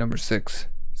 Number 6.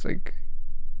 It's like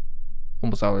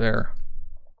almost out there.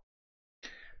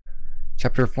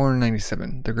 Chapter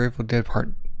 497, The Grateful Dead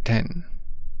Part 10.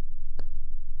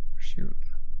 Shoot.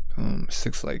 Boom.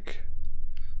 6 like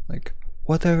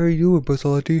what the hell are you doing,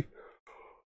 Bustamante?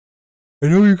 I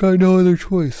know you got no other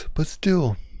choice, but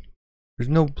still. There's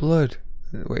no blood.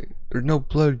 There's no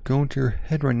blood going to your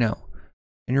head right now.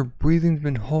 And your breathing's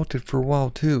been halted for a while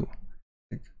too.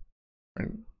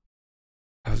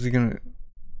 How's he gonna,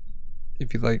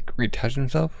 if he reattach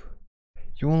himself?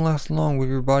 You won't last long with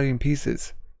your body in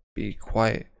pieces. Be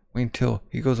quiet. Wait until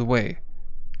he goes away.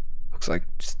 Looks like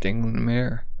just dangling in the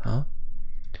air, huh?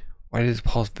 Why did his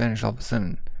pulse vanish all of a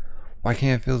sudden? Why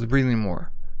can't I feel his breathing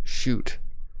anymore? Shoot.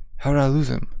 How did I lose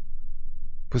him?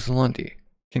 Bustamante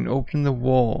can open the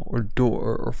wall or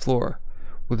door or floor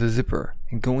with a zipper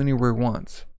and go anywhere he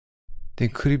wants. Then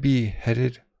could he be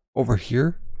headed over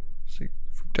here? It's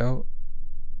freaked out.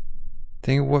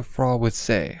 Think of what Fra would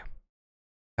say.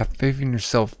 Have faith in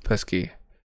yourself, Pesky.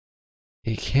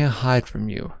 He can't hide from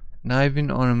you, not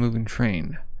even on a moving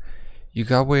train. You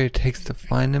got what it takes to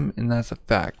find him, and that's a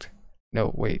fact.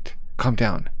 No, wait. Calm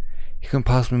down. He couldn't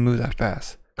possibly move that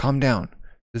fast. Calm down.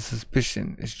 This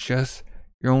suspicion is just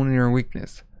your own inner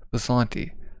weakness.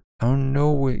 Bustamante, I don't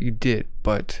know what you did,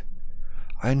 but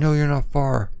I know you're not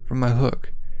far from my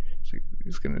hook. So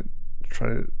he's gonna try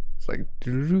to,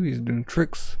 he's doing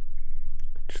tricks.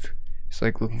 He's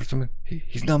looking for something.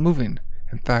 He's not moving.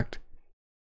 In fact,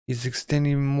 he's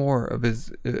extending more of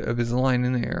his line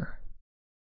in the air.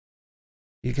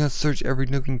 You gotta search every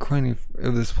nook and cranny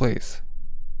of this place.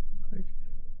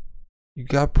 You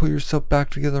gotta put yourself back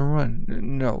together and run.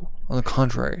 No, on the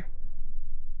contrary.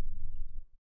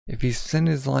 If he sent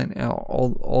his line out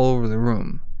all over the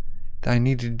room, then I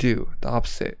need to do the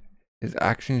opposite. His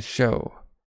actions show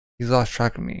he's lost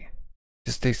track of me.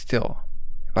 Just stay still.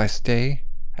 If I stay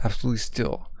absolutely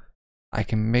still, I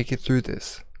can make it through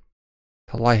this.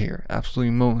 To lie here,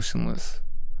 absolutely motionless,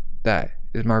 that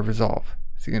is my resolve.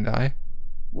 Is he gonna die?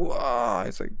 Whoa!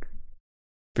 It's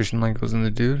fishing line goes in the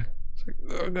dude. It's his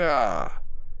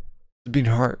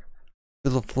beating heart.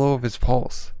 Feel the flow of his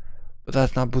pulse. But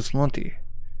that's not Bustamante.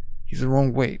 He's the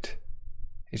wrong weight.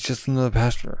 It's just another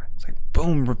passenger. It's like,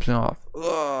 boom, rips it off.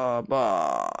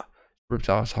 Bah. Rips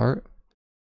out his heart.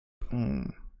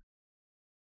 Boom.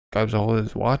 Grabs a hold of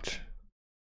his watch.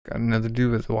 Got another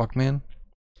dude with a Walkman.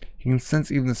 He can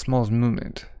sense even the smallest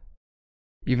movement.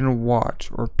 Even a watch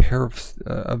or a pair of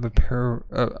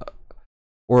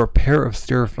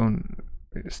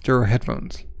stereo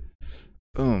headphones.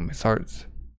 Boom, his heart's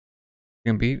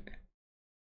gonna beat.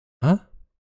 Huh?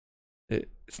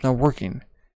 It's not working.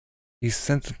 He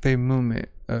sensed the faint movement.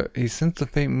 He sensed the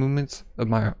faint movements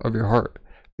of your heart.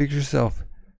 Fix yourself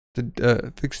on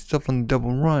the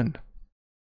double run.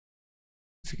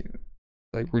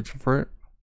 Like reaching for it.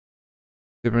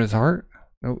 Zipping his heart?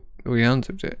 No, he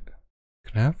unzipped it.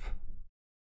 Can I have?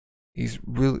 He's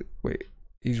really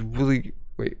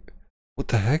what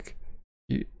the heck?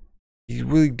 He's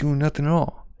really doing nothing at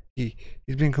all. He's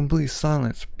been completely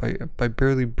silenced by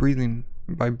barely breathing,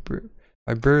 by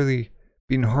barely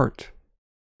beating heart.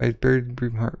 By barely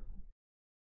breathing heart.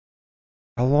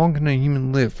 How long can a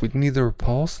human live with neither a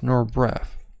pulse nor a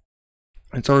breath?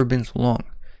 It's already been so long.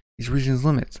 He's reaching his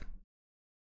limits.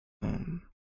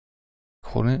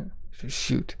 Holding it?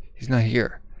 Shoot, he's not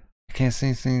here. I can't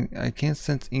sense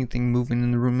anything moving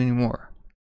in the room anymore.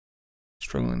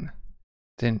 Struggling.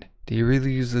 Then, did he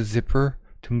really use the zipper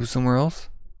to move somewhere else?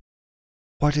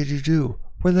 What did he do?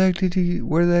 Where the heck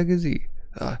is he?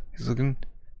 He's looking.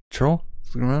 Troll?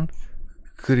 He's looking around.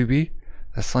 Could he be?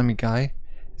 That slimy guy?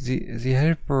 Is he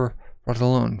headed for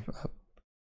Pascalanto?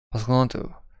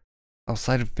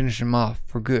 Outside to finish him off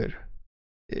for good.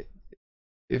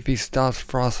 If he stops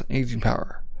Frost's aging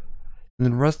power,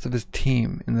 then the rest of his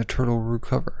team in the turtle will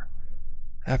recover.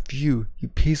 After you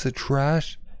piece of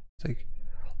trash. It's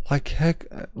like heck,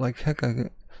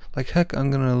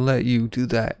 I'm gonna let you do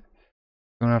that.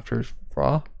 Going after his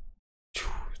Frost.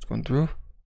 It's going through.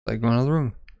 Like going out of the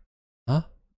room. Huh?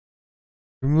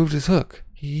 Removed his hook.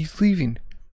 He's leaving.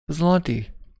 Vigilante.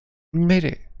 We made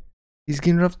it. He's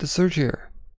getting off the search here.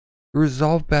 Your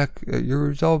resolve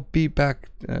beat back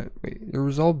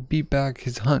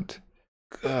his hunt.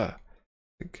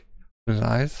 Like, his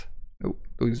eyes? Oh,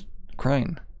 he's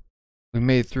crying. We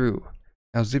made it through.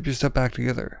 Now zip your stuff back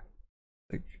together.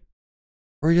 Like,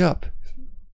 hurry up.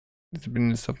 It's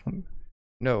been stuff.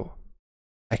 No,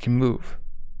 I can move.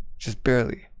 Just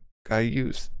barely. Gotta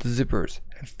use the zippers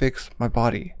and fix my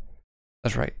body.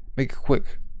 That's right. Make it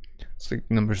quick. It's like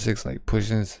number 6, like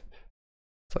pushing his,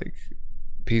 it's like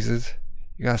pieces.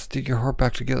 You gotta stick your heart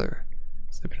back together.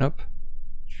 Zipping up.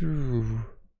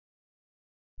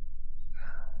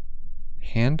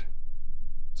 Hand.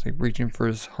 It's like reaching for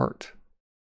his heart.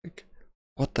 Like,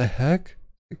 what the heck?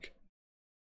 Like,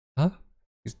 huh?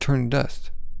 He's turning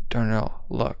dust. Darnell,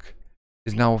 luck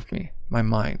is not with me. My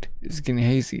mind is getting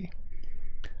hazy.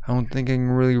 I don't think I can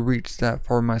really reach that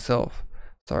far myself.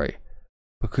 Sorry,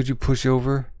 but could you push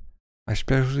over? My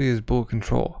specialty is bullet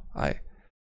control. I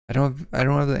don't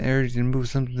have the energy to move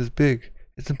something this big.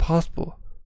 It's impossible.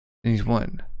 Then he's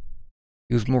won.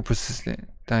 He was more persistent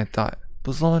than I thought.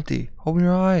 Vigilante, open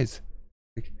your eyes.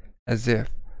 Like, as if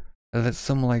I let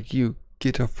someone like you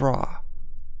get a Fra.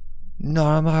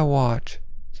 Not on my watch.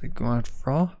 It's like going after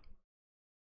Fra.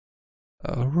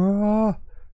 You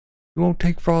won't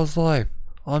take Fra's life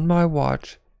on my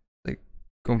watch. Like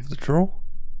going for the troll.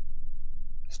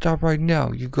 Stop right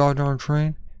now, you goddamn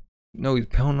train. No, he's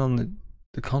pounding on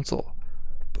the console.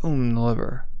 Boom, the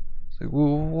lever. It's like,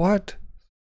 what?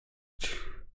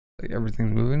 Like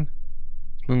everything's moving.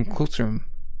 It's moving closer to him.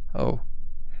 Oh.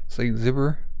 It's like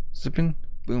zipping.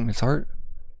 Boom, his heart.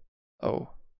 Oh.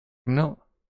 No.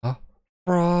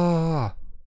 Rah!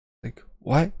 Like,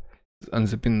 what? He's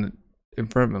unzipping in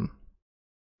front of him.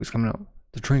 Who's coming out?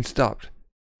 The train stopped.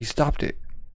 He stopped it.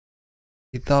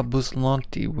 He thought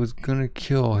Vigilante was gonna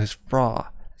kill his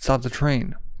Fra and stop the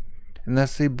train. And that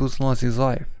saved Vigilante's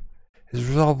life. His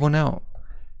resolve went out.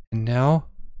 And now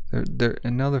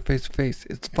they're face to face.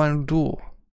 It's the final duel.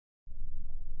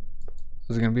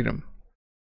 Who's gonna beat him?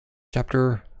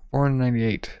 Chapter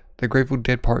 498. The Grateful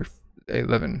Dead Part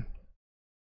 11.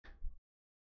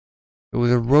 It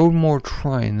was a road more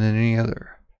trying than any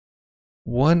other.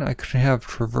 One I couldn't have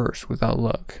traversed without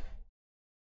luck.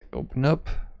 Open up.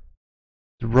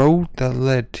 The road that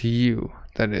led to you,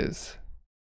 that is.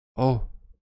 Oh,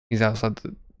 he's outside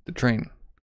the train.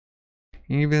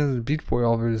 He even has a Beach Boy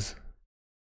all of his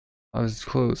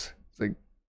clothes. It's like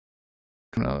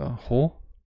kind of a hole.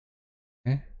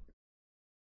 Okay.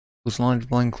 Those lines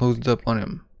blind closed up on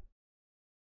him.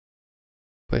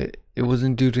 But it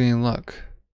wasn't due to any luck.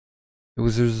 It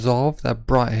was a resolve that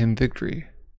brought him victory.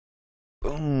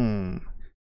 Boom.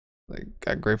 Like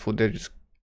got Grateful Dead just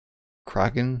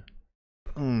cracking.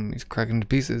 Boom, he's cracking to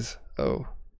pieces. Oh.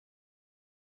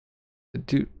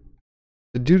 The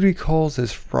dude he calls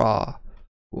his Fra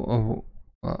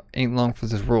ain't long for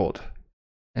this world,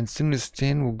 and soon his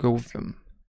stand will go with him.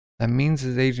 That means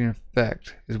his aging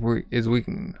effect is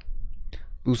weakening.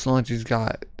 Busalanti's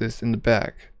got this in the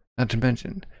bag, not to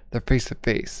mention they're face to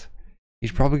face.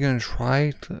 He's probably gonna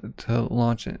try to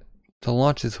launch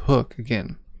his hook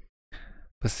again,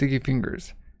 but Sticky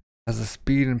Fingers has the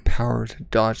speed and power to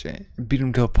dodge it and beat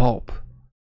him to a pulp.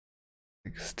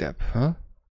 Take a step, huh?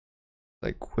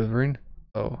 Like quivering.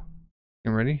 Oh,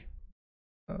 you ready?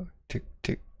 Tick,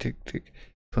 tick, tick, tick.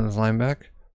 Putting his line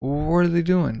back. What are they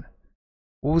doing?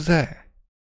 What was that?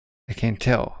 I can't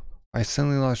tell. I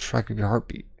suddenly lost track of your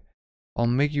heartbeat. I'll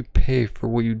make you pay for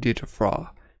what you did to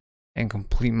Fra and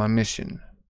complete my mission.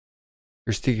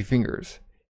 Your Sticky Fingers,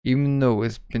 even though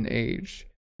it's been aged,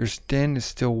 your stand is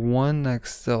still one that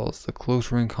excels the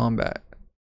close range combat.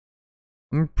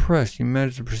 I'm impressed you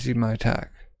managed to precede my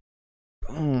attack.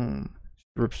 Boom.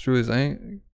 Rips through his eye.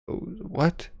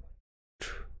 What?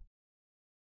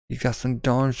 He's got some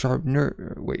darn sharp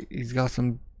he's got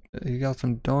some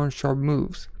darn sharp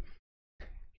moves.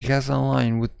 He has a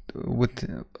line with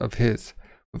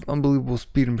unbelievable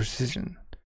speed and precision.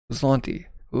 Busalanti,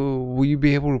 will you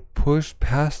be able to push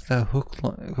past that hook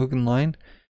and line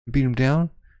and beat him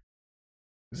down?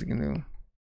 What's he gonna do?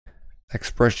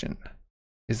 Expression.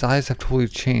 His eyes have totally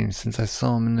changed since I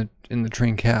saw him in the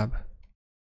train cab.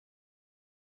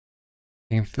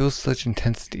 I can feel such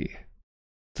intensity,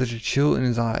 such a chill in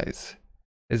his eyes.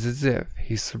 It's as if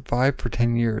he survived for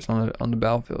 10 years on the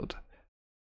battlefield.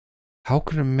 How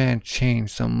could a man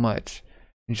change so much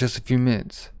in just a few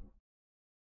minutes?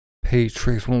 Pay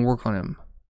tricks won't work on him.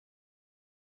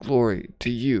 Glory to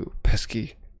you,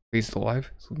 Pesky. He's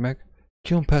alive. Look back.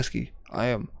 Kill him, Pesky. I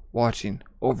am watching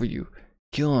over you.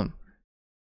 Kill him.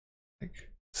 Like,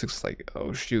 Six like,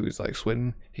 oh shoot, he's like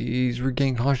sweating. He's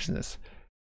regained consciousness.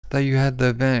 Thought you had the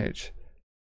advantage.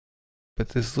 But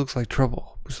this looks like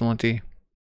trouble, Busalanti.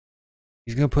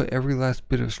 He's gonna put every last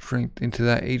bit of strength into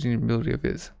that aging ability of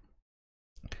his.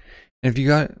 And if you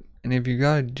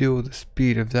gotta deal with the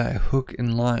speed of that hook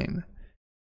and line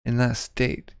in that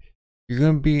state, you're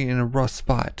gonna be in a rough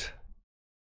spot.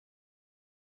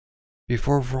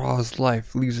 Before Ra's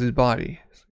life leaves his body.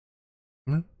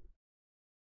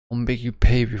 I'll make you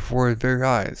pay before his very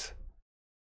eyes.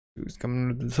 Who's coming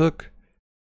with this hook?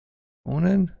 Going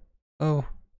in? Oh.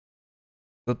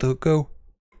 Let the hook go.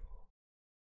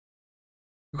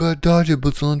 You gotta dodge it,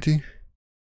 Busalanti.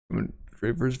 Coming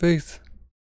straight for his face.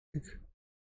 Like,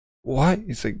 what?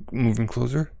 He's like moving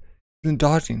closer. He's been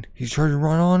dodging. He's charging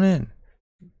right on in.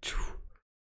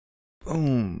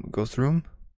 Boom. Goes through him.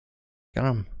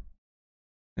 Got him.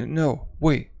 No,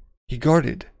 wait. He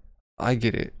guarded. I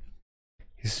get it.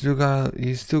 He's still got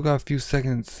a few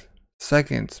seconds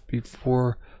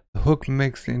before the hook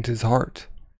makes it into his heart.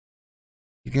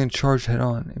 He's gonna charge head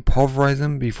on and pulverize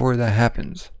him before that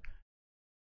happens.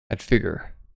 I'd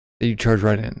figure that you charge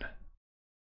right in.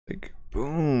 Like,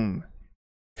 boom.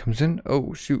 Comes in.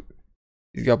 Oh, shoot.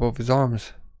 He's got both his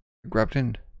arms grabbed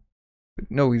in. But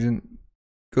no, he didn't.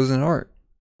 Goes in heart.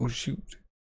 Oh, shoot.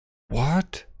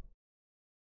 What?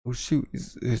 Oh, shoot.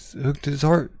 He's hooked to his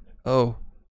heart. Oh.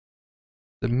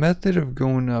 The method of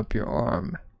going up your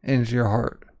arm into your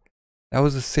heart. That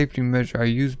was a safety measure I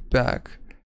used back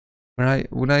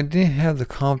when I didn't have the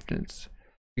confidence,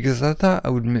 because I thought I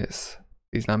would miss.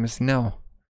 He's not missing now.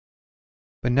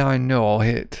 But now I know I'll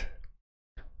hit.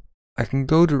 I can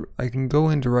go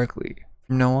in directly.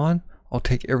 From now on, I'll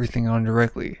take everything on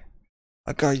directly.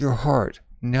 I got your heart.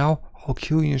 Now I'll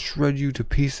kill you and shred you to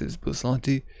pieces,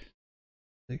 Busalanti.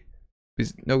 Like,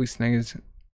 no, he snags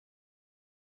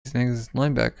his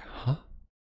line back. Huh?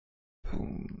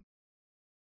 Boom.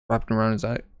 Wrapped around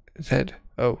his head.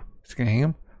 Oh, he's gonna hang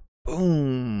him.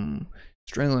 Boom.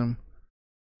 Strangling him.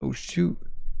 Oh shoot.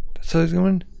 That's how he's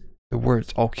going? The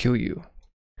words, I'll kill you,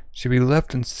 should be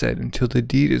left unsaid until the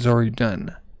deed is already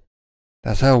done.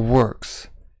 That's how it works.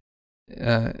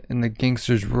 In the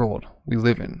gangster's world we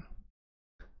live in.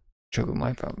 Choking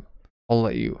life out. I'll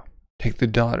let you take the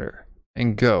daughter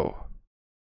and go.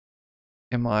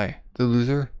 Am I the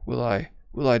loser? Will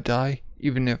I die?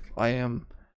 Even if I am,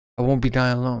 I won't be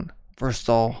dying alone. First of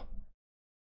all,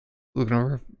 looking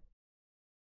over.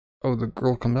 Oh, the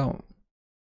girl comes out.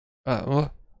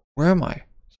 What? Where am I?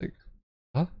 It's like,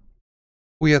 huh?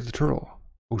 We have the turtle.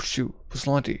 Oh shoot,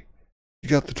 Busalanti, you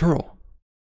got the turtle.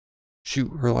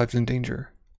 Shoot, her life's in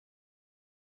danger.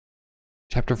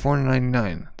 Chapter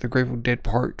 499, The Grateful Dead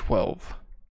Part 12.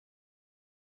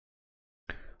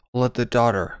 Let the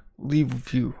daughter leave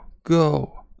with you.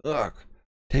 Go. Ugh.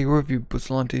 Take her with you,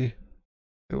 Buslanti.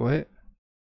 Wait, what?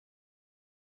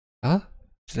 Huh?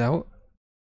 She's out?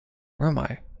 Where am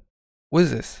I? What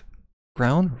is this?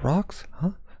 Ground? Rocks?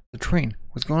 Huh? The train.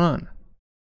 What's going on?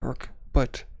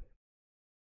 But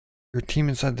your team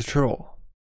inside the turtle.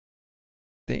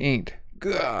 They ain't.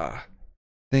 Gah!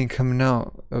 They ain't coming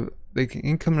out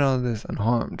of this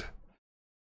unharmed.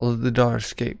 I'll let the daughter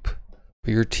escape.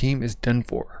 But your team is done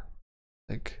for.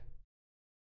 Like,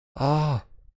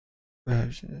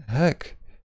 heck.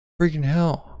 Freaking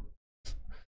hell.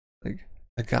 Like,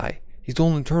 that guy. He's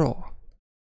holding the turtle.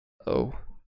 Oh.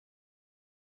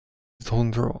 He's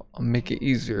holding the turtle. I'll make it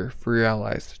easier for your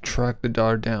allies to track the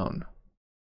daughter down.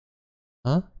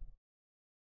 Huh?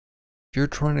 If you're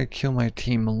trying to kill my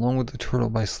team along with the turtle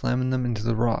by slamming them into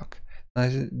the rock,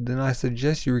 then I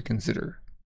suggest you reconsider.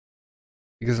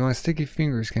 Because my sticky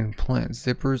fingers can plant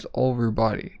zippers all over your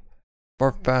body,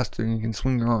 far faster than you can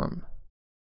swing your arm.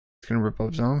 It's gonna rip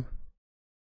off his arm?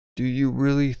 Do you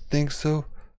really think so?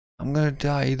 I'm gonna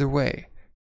die either way.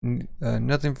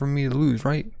 Nothing for me to lose,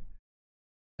 right?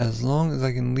 As long as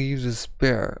I can leave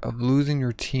despair of losing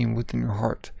your team within your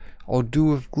heart, I'll do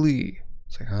with glee.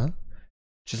 It's like, huh?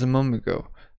 Just a moment ago,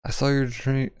 I saw your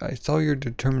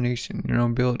determination, your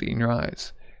nobility in your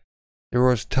eyes. They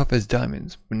were as tough as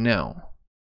diamonds, but now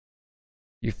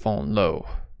you've fallen low.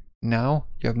 Now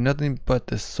you have nothing but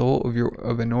the soul of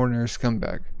an ordinary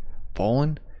scumbag.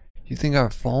 Fallen? You think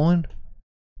I've fallen?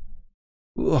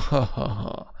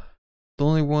 The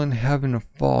only one having a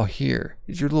fall here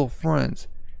is your little friends.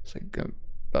 It's like I'm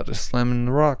about to slam in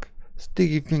the rock.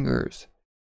 Sticky fingers.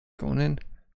 Going in.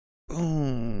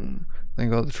 Boom. Then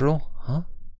go the turtle. Huh?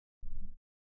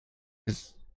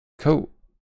 His coat.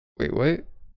 Wait, what?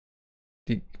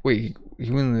 He went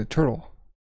in the turtle.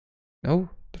 No?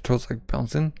 The turtle's like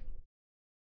bouncing.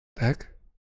 The heck?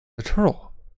 The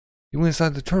turtle. He went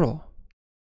inside the turtle.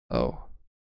 Oh.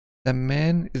 That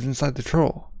man is inside the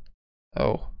turtle.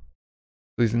 Oh.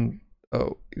 He's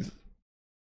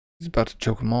about to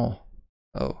choke them all.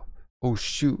 Oh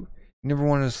shoot. You never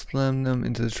wanted to slam them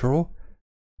into the turtle?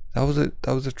 That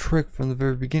was a trick from the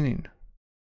very beginning.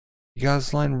 You got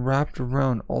his line wrapped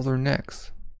around all their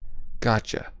necks.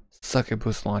 Gotcha. Suck it,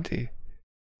 Buslanti.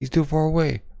 He's too far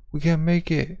away. We can't make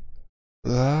it.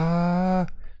 Going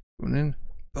in.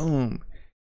 Boom.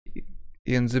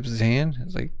 He unzips his hand.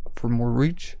 It's like for more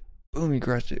reach. Boom, he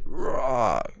grabs it.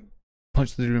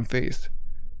 Punch the dude in the face.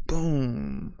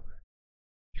 Boom.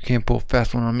 You can't pull a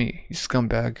fast one on me, you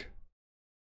scumbag.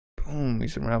 Boom,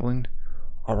 he's unraveling.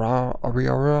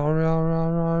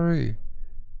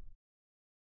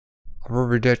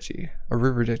 Arrivederci.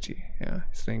 Yeah,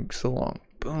 he's saying so long.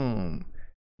 Boom.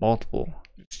 Multiple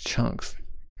chunks.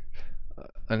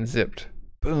 Unzipped.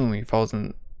 Boom, he falls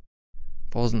in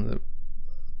the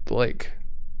lake.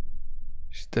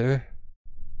 She's there.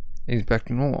 And he's back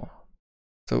to normal.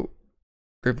 So,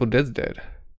 Grateful Dead's dead.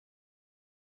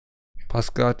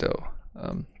 Pascato,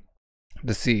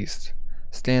 deceased.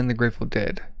 Stan the Grateful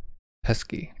Dead.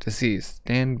 Pesky, deceased.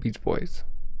 Stan Beach Boys.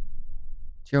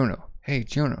 Giorno. Hey,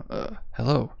 Giorno.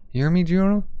 Hello. You hear me,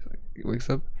 Giorno? He wakes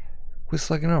up. Quit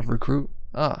slacking off, recruit.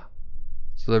 So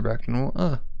they're back to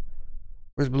normal.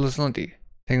 Where's Buslanti?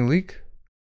 Taking a leak?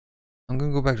 I'm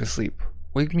gonna go back to sleep.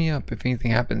 Wake me up if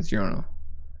anything happens, Giorno.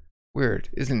 Weird,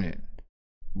 isn't it?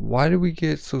 Why did we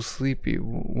get so sleepy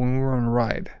when we were on a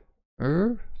ride?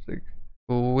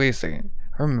 Wait a second.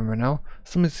 I remember now.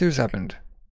 Something serious happened.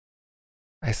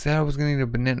 I said I was gonna eat a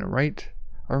banana, right?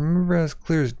 I remember as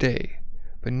clear as day.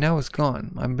 But now it's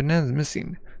gone. My banana's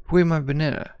missing. Who ate my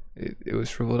banana? It was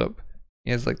shriveled up.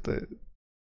 He has like the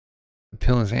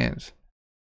pill in his hands.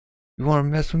 You wanna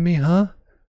mess with me, huh?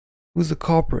 Who's the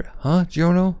culprit, huh,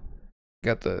 Giorno?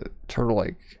 Got the turtle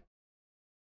like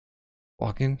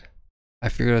walking. I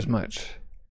figured as much.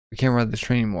 We can't ride this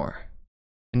train anymore.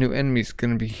 A new enemy's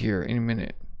gonna be here any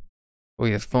minute. Oh,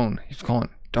 he has phone. He's calling.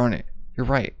 Darn it. You're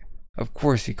right. Of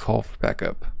course he called for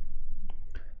backup.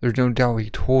 There's no doubt he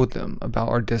told them about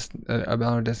our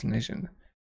destination.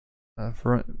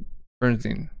 Forenzi.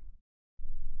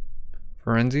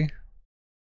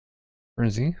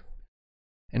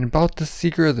 And about the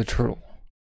secret of the turtle.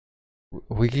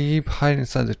 We can keep hiding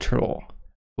inside the turtle,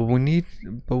 but we need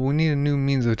a new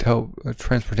means of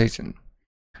transportation.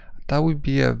 I thought we'd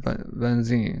be at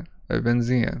Benzina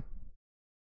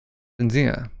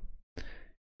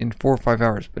in 4 or 5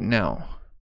 hours, but now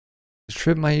this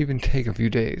trip might even take a few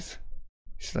days.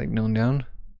 She's like kneeling down.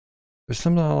 There's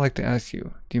something I'd like to ask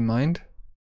you. Do you mind?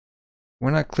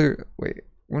 We're not cleared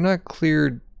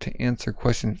to answer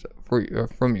questions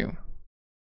from you.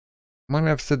 I might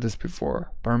have said this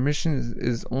before, but our mission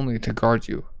is only to guard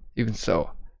you. Even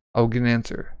so, I will get an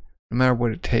answer, no matter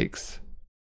what it takes.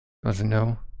 He wants to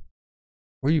know,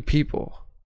 who are you people?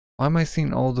 Why am I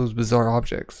seeing all those bizarre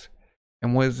objects?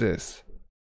 And what is this?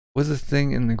 What is this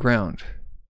thing in the ground?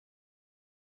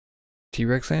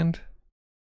 T-Rex hand?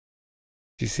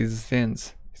 She sees the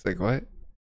stands. He's like, what?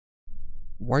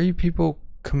 Why are you people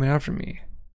coming after me?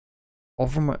 All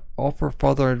for a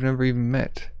father I've never even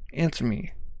met. Answer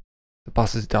me. The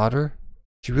boss's daughter?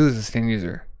 She really is a stand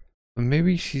user. But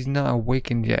maybe she's not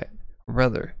awakened yet. Or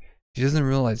rather, she doesn't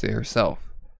realize it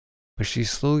herself. But she's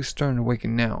slowly starting to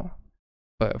awaken now.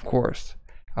 But of course,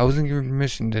 I wasn't given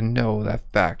permission to know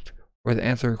that fact or to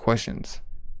answer her questions.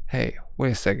 Hey,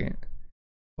 wait a second.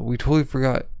 We totally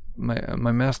forgot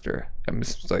my master. I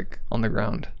was like on the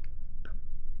ground.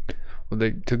 Well,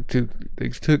 they took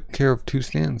care of 2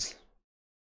 stands.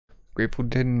 Grateful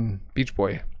Dead and Beach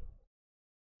Boy.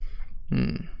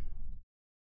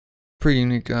 Pretty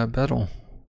unique battle.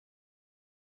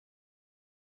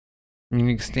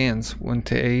 Unique stands. One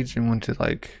to age and one to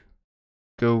like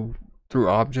go through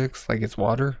objects like it's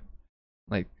water.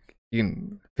 Like you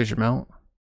can fish them out.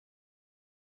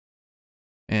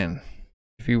 And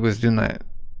if he was doing that,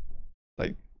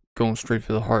 like going straight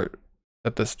for the heart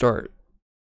at the start,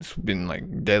 this would have been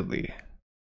like deadly.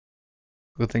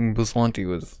 Good thing Buslanti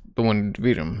was the one to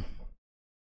defeat him.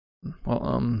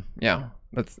 Well, yeah,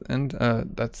 that's the end.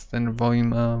 That's the end of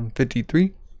volume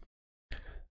 53.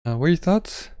 What are your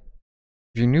thoughts?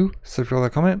 If you're new, subscribe,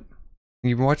 like, comment. Thank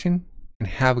you for watching, and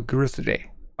have a good rest of the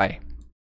day. Bye.